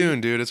good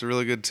tune, dude. It's a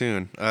really good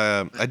tune.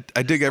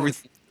 I dig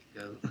everything.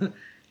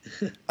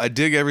 I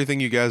dig everything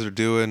you guys are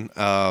doing.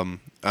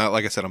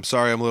 Like I said, I'm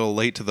sorry I'm a little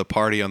late to the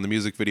party on the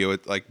music video.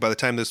 Like by the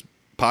time this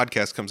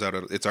podcast comes out,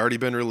 it's already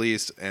been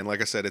released, and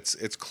like I said, it's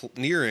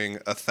nearing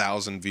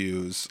 1,000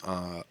 views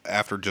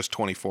after just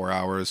 24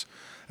 hours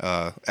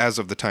as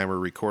of the time we're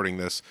recording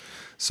this.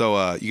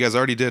 So you guys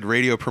already did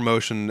radio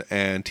promotion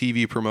and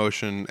TV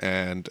promotion,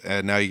 and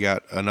now you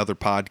got another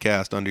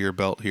podcast under your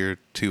belt here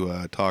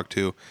to talk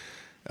to.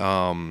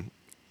 I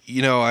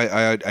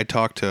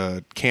talked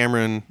to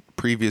Cameron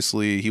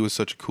previously. He was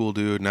such a cool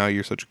dude. Now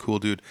you're such a cool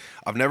dude.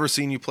 I've never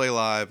seen you play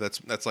live.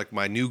 That's like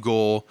my new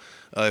goal.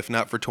 If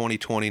not for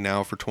 2020,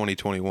 now for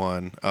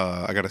 2021.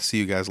 I got to see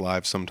you guys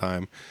live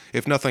sometime.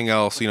 If nothing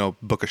else,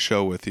 book a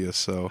show with you.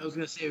 So I was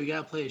gonna say we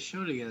gotta play a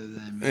show together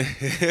then, man.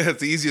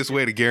 It's the easiest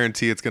way to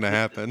guarantee it's gonna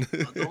happen.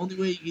 The only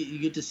way you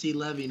get to see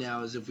Levy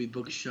now is if we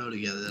book a show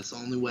together. That's the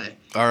only way.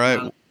 All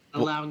right.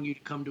 Allowing you to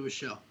come to a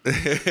show.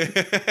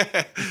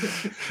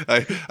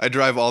 I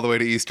drive all the way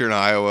to Eastern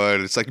Iowa,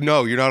 and it's like,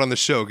 no, you're not on the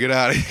show. Get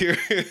out of here.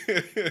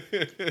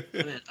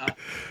 Man,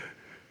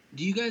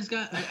 do you guys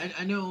got?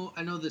 I know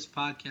this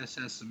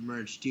podcast has some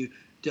merch.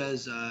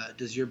 Does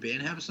your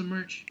band have some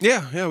merch?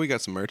 Yeah, we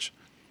got some merch.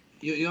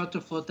 You have to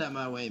float that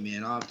my way,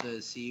 man. I'll have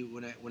to see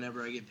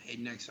whenever I get paid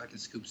next, so I can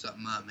scoop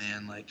something up,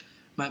 man. Like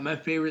my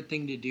favorite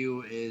thing to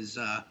do is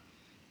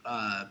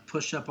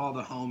push up all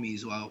the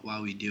homies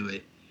while we do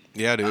it.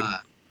 Yeah, dude.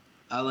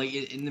 Like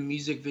in the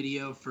music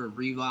video for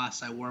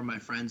Revos, I wore my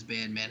friend's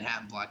band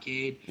Manhattan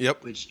Blockade.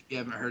 Yep. Which, if you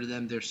haven't heard of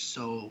them, they're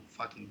so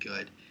fucking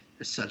good.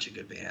 They're such a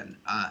good band.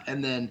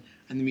 And then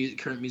in the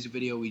current music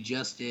video we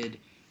just did,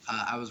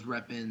 I was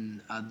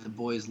repping The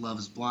Boys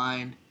Love's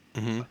Blind.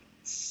 Mm-hmm.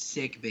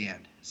 Sick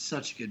band,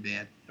 such a good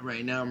band.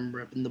 Right now I'm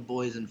repping the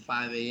boys in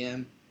 5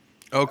 a.m.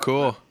 Oh,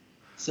 cool.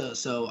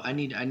 So I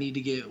need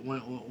to get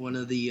one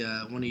of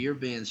your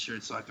band's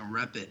shirts so I can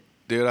rep it.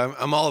 Dude,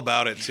 I'm all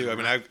about it too. I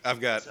mean,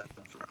 I've got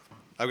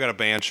a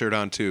band shirt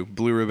on too,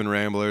 Blue Ribbon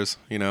Ramblers.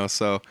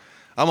 So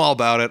I'm all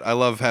about it. I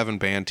love having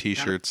band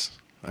T-shirts.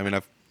 I mean,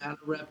 gotta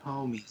rep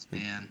homies,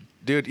 man.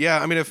 Dude,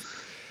 yeah. I mean,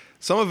 if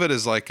some of it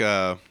is like,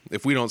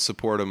 if we don't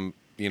support them,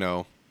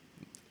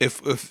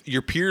 if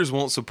your peers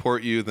won't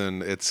support you,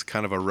 then it's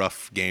kind of a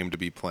rough game to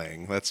be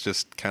playing. That's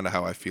just kind of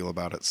how I feel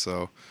about it.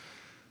 So,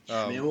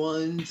 man, well,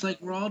 and it's like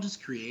we're all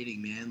just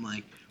creating, man.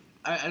 Like,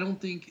 I don't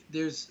think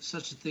there's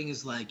such a thing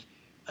as like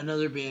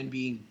another band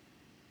being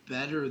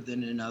better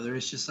than another.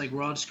 It's just like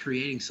we're all just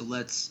creating. So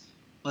let's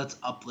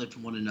uplift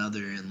one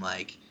another and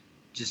like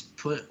just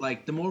put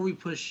like the more we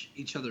push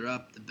each other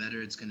up, the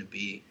better it's gonna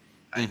be.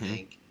 I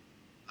think.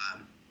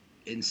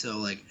 And so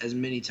like as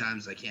many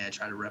times as I can, I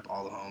try to rep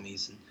all the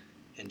homies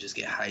and just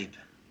get hype.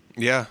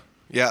 Yeah.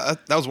 Yeah,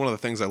 that was one of the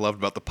things I loved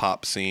about the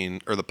pop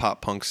scene or the pop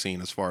punk scene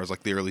as far as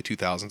like the early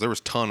 2000s. There was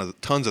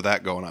tons of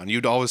that going on.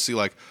 You'd always see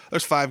like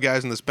there's 5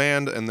 guys in this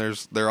band and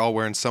they're all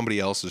wearing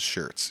somebody else's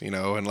shirts,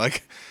 and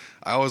like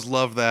I always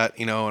loved that,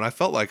 and I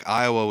felt like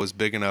Iowa was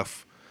big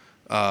enough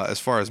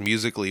as far as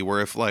musically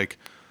where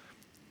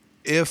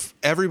if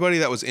everybody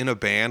that was in a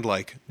band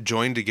like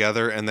joined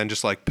together and then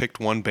just like picked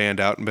one band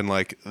out and been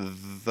like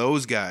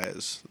those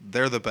guys,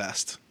 they're the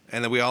best.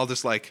 And then we all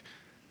just like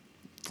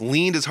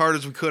leaned as hard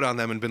as we could on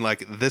them and been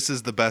like, this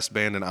is the best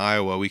band in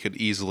Iowa. We could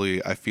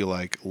easily, I feel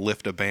like,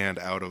 lift a band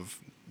out of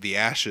the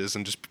ashes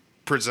and just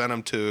present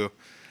them to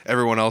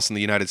everyone else in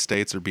the United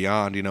States or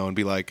beyond, and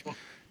be like,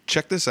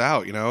 check this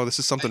out. This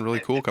is something really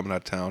cool coming out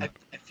of town.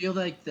 I feel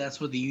like that's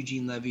what the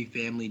Eugene Levy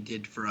family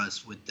did for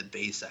us with the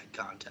Bayside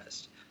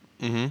contest.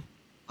 Mm-hmm.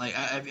 Like,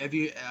 I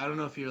don't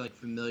know if you're like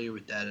familiar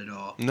with that at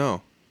all.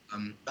 No.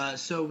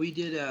 So we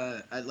did,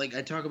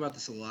 I talk about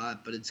this a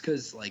lot, but it's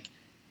because like,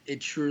 it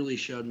truly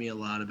showed me a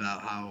lot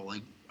about how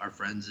like our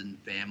friends and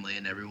family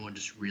and everyone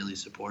just really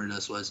supported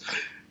us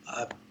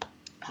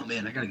oh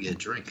man, I gotta get a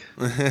drink.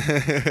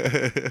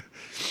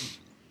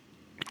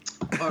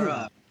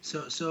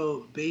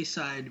 So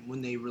Bayside,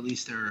 when they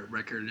released their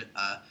record,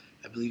 I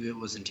believe it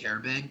was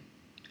Interrobang.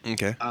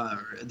 Okay.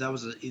 That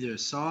was either a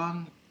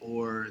song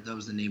or that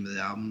was the name of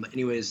the album.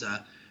 Anyways,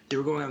 they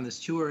were going on this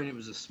tour and it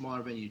was a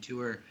smaller venue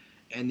tour,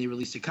 and they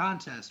released a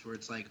contest where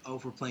it's like, oh,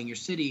 if we're playing your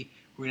city,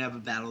 we're gonna have a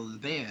battle of the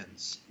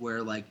bands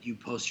where like you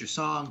post your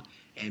song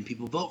and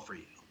people vote for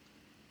you.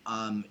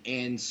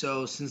 And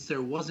so since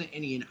there wasn't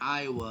any in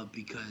Iowa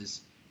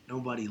because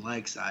nobody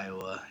likes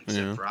Iowa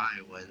except for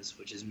Iowans,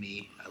 which is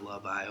me. I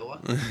love Iowa.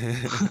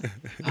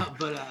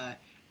 But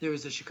there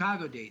was a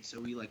Chicago date, so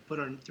we like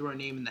threw our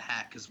name in the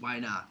hat because why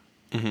not?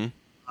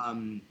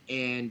 Mm-hmm.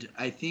 And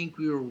I think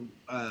we were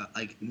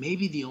like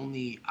maybe the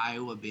only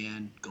Iowa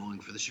band going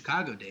for the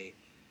Chicago date.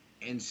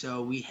 And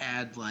so we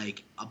had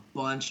like a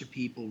bunch of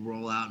people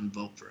roll out and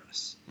vote for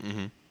us.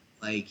 Mm-hmm.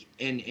 Like,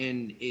 and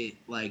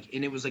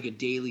it was like a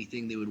daily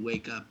thing. They would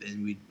wake up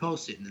and we'd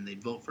post it and then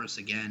they'd vote for us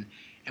again.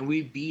 And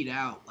we beat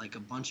out like a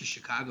bunch of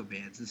Chicago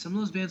bands, and some of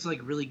those bands are like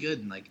really good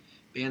and like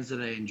bands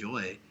that I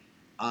enjoy.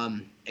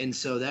 And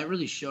so that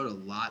really showed a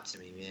lot to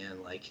me,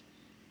 man. Like,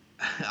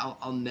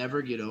 I'll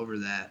never get over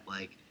that.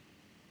 Like,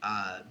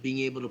 being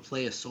able to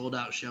play a sold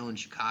out show in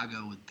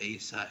Chicago with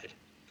Bayside.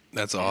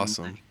 That's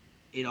awesome. Like,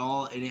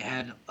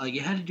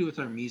 it had to do with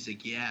our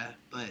music, yeah,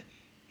 but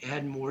it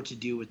had more to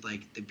do with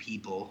like the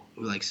people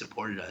who like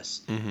supported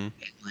us. Mm-hmm. And,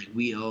 like,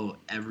 we owe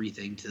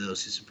everything to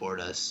those who support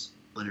us,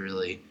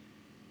 literally.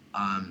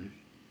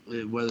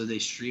 Whether they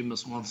stream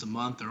us once a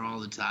month or all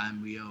the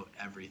time, we owe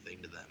everything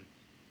to them,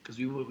 because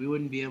we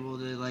wouldn't be able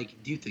to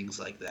like do things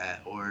like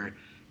that or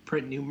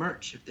print new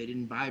merch if they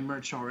didn't buy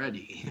merch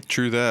already.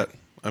 True that.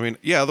 I mean,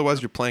 yeah,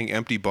 otherwise you're playing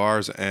empty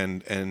bars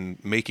and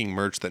making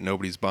merch that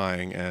nobody's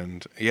buying,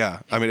 and yeah,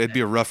 I mean, it'd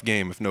be a rough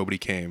game if nobody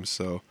came,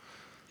 so.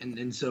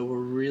 And so we're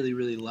really,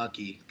 really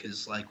lucky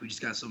because like we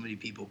just got so many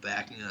people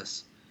backing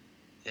us,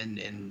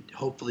 and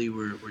hopefully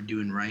we're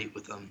doing right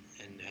with them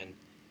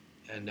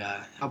and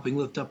helping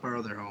lift up our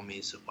other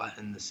homies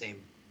in the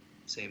same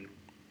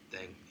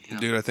thing.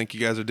 Dude, I think you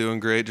guys are doing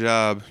a great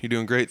job. You're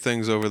doing great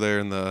things over there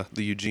in the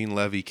Eugene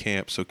Levy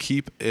camp, so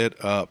keep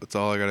it up. That's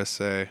all I gotta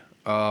say.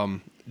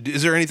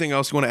 Is there anything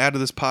else you want to add to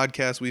this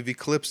podcast? We've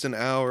eclipsed an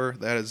hour.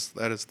 That is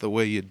the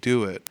way you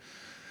do it.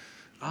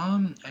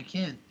 I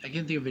can't think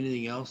of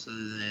anything else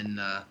other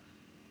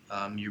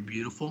than you're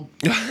beautiful.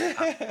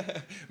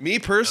 Me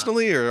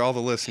personally, or all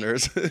the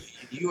listeners?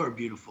 You are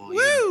beautiful.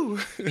 Woo!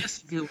 Yeah.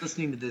 Yes, if you're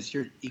listening to this,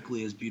 you're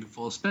equally as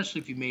beautiful,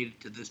 especially if you made it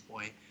to this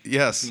point.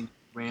 Yes.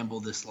 Ramble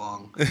this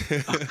long.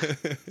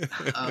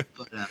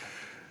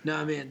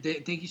 No, man,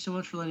 thank you so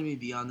much for letting me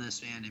be on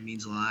this, man. It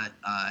means a lot.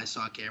 I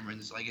saw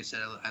Cameron's, like I said,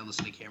 I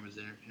listened to Cameron's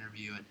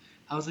interview, and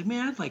I was like,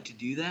 man, I'd like to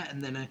do that.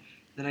 And then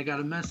I got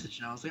a message,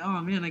 and I was like,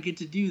 oh man, I get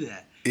to do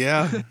that.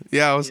 Yeah,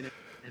 yeah.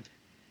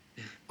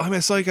 I mean, I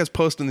saw you guys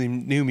posting the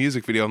new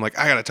music video. I'm like,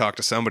 I got to talk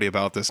to somebody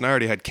about this. And I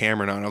already had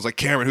Cameron on. I was like,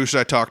 Cameron, who should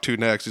I talk to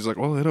next? He's like,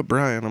 well, hit up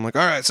Brian. I'm like,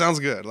 all right, sounds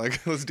good.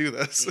 Like, let's do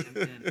this.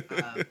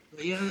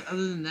 Yeah,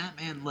 other than that,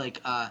 man,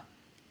 like,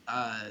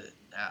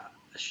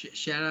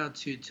 shout out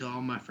to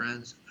all my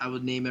friends. I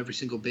would name every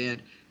single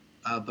band,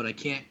 but I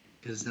can't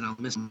because then I'll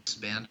miss this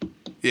band.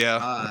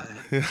 Yeah.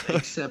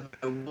 Except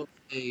I will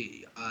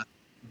say,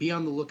 be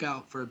on the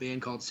lookout for a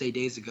band called Say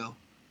Days Ago.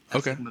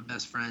 That's Okay. like my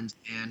best friends,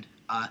 and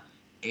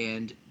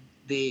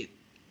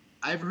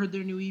I've heard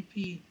their new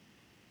EP,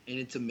 and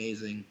it's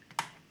amazing.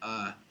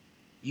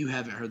 You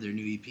haven't heard their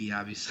new EP,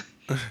 obviously.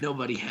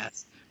 Nobody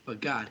has,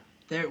 but God,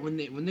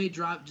 when they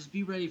drop, just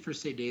be ready for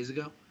Say Days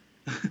Ago.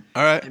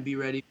 All right. And be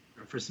ready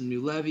for some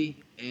new Levy,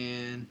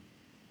 and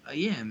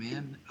yeah,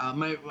 man.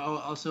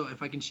 Also,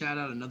 if I can shout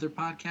out another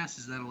podcast,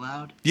 is that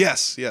allowed?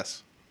 Yes.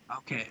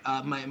 Okay.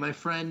 My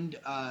friend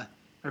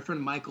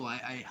Michael,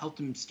 I helped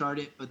him start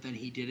it, but then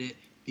he did it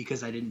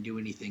because I didn't do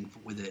anything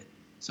with it.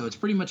 So it's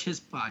pretty much his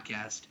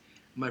podcast.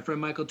 My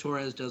friend Michael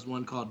Torres does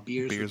one called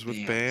Beers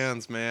with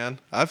Bands, man.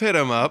 I've hit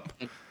him up.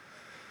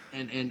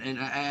 And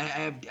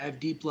I have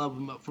deep love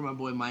for my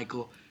boy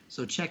Michael.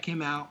 So check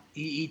him out.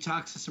 He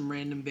talks to some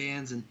random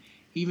bands, and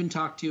he even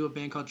talked to a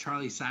band called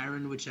Charlie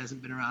Siren, which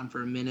hasn't been around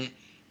for a minute,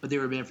 but they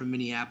were a band from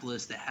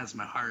Minneapolis that has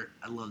my heart.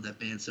 I love that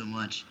band so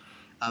much.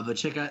 But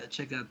check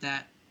out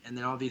that, and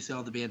then obviously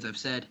all the bands I've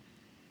said.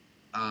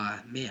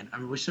 Man,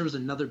 I wish there was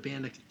another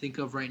band I could think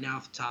of right now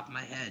off the top of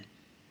my head.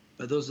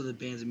 But those are the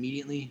bands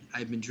immediately.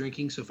 I've been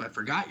drinking, so if I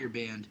forgot your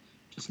band,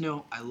 just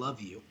know I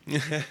love you.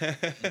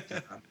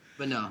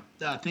 But no,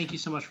 thank you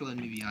so much for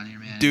letting me be on here,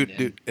 man.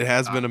 Dude, it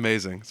has been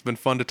amazing. It's been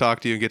fun to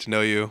talk to you and get to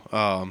know you.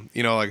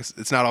 Like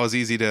it's not always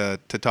easy to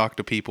talk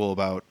to people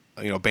about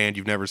a band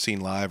you've never seen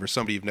live or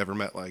somebody you've never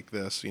met like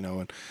this.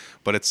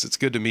 But it's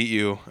good to meet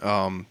you.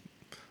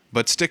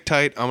 But stick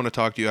tight. I'm gonna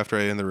talk to you after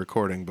I end the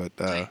recording. But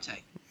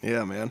tight.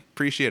 Yeah, man,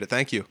 appreciate it.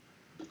 Thank you.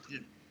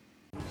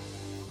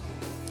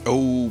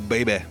 Oh,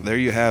 baby. There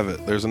you have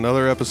it. There's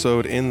another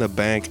episode in the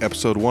bank,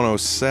 episode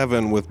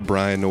 107 with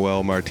Brian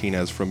Noel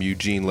Martinez from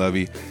Eugene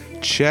Levy.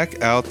 Check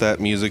out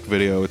that music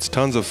video. It's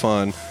tons of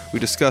fun.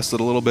 We discussed it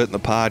a little bit in the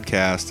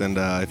podcast, and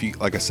if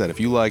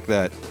you like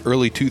that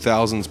early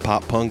 2000s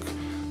pop punk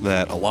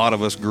that a lot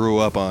of us grew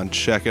up on,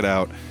 check it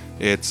out.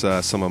 It's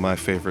some of my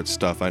favorite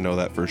stuff. I know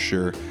that for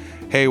sure.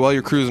 Hey, while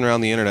you're cruising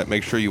around the internet,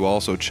 make sure you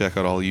also check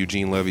out all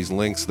Eugene Levy's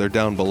links. They're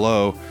down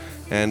below.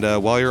 And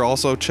while you're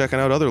also checking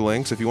out other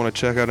links, if you want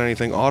to check out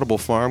anything Audible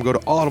Farm, go to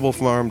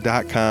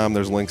audiblefarm.com.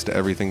 There's links to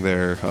everything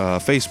there.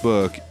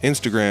 Facebook,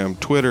 Instagram,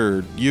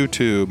 Twitter,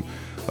 YouTube,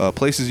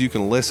 places you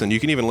can listen. You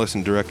can even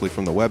listen directly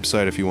from the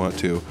website if you want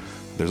to.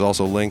 There's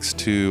also links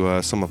to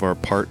some of our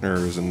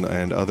partners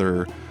and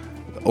other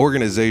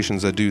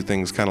organizations that do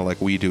things kind of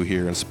like we do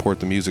here and support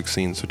the music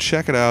scene. So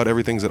check it out.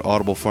 Everything's at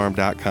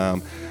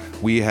audiblefarm.com.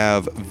 We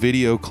have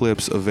video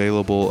clips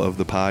available of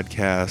the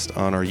podcast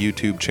on our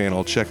YouTube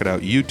channel. Check it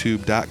out,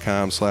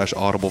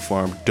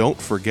 youtube.com/audiblefarm.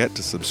 Don't forget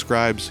to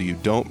subscribe so you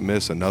don't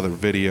miss another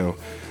video.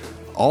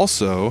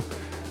 Also,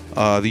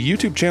 the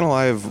YouTube channel,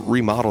 I have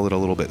remodeled it a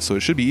little bit, so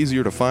it should be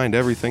easier to find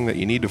everything that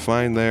you need to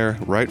find there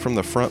right from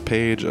the front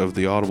page of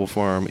the Audible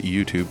Farm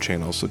YouTube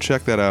channel. So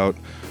check that out.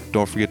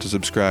 Don't forget to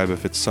subscribe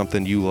if it's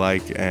something you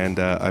like, and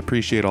I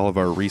appreciate all of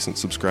our recent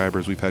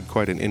subscribers. We've had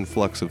quite an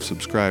influx of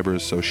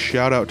subscribers, so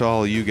shout out to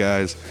all of you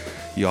guys.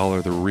 Y'all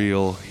are the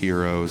real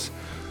heroes.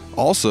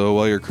 Also,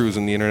 while you're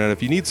cruising the internet,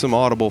 if you need some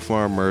Audible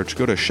Farm merch,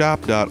 go to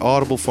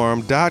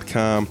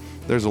shop.audiblefarm.com.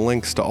 There's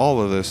links to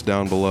all of this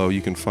down below.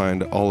 You can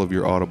find all of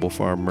your Audible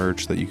Farm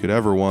merch that you could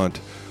ever want,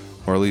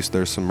 or at least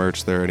there's some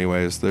merch there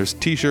anyways. There's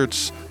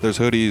t-shirts, there's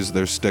hoodies,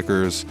 there's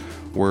stickers.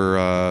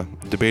 We're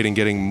debating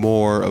getting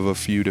more of a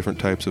few different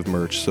types of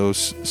merch. So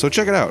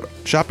check it out.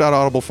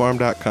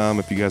 Shop.audiblefarm.com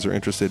if you guys are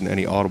interested in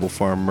any Audible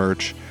Farm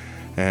merch.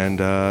 And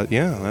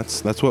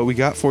that's what we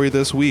got for you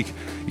this week.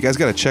 You guys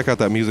got to check out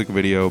that music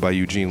video by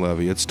Eugene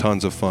Levy. It's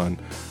tons of fun.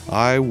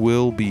 I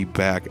will be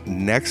back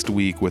next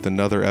week with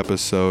another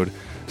episode.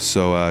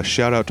 So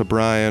shout out to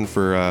Brian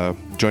for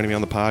joining me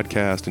on the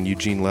podcast and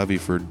Eugene Levy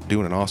for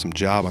doing an awesome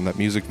job on that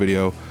music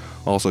video.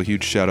 Also,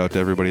 huge shout out to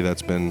everybody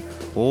that's been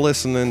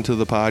listening to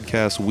the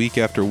podcast week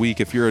after week.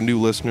 If you're a new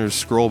listener,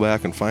 scroll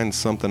back and find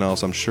something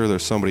else. I'm sure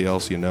there's somebody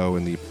else you know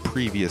in the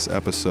previous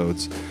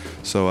episodes.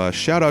 So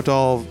shout out to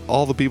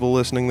all the people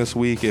listening this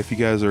week. If you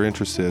guys are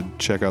interested,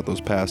 check out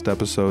those past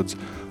episodes.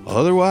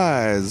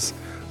 Otherwise,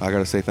 I got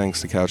to say thanks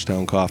to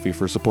Couchtown Coffee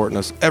for supporting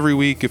us every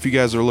week. If you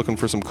guys are looking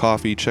for some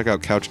coffee, check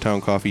out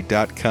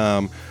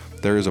couchtowncoffee.com.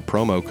 There is a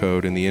promo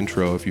code in the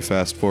intro if you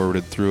fast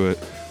forwarded through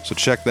it. So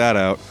check that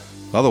out.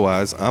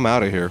 Otherwise, I'm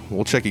out of here.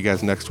 We'll check you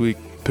guys next week.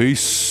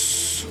 Peace.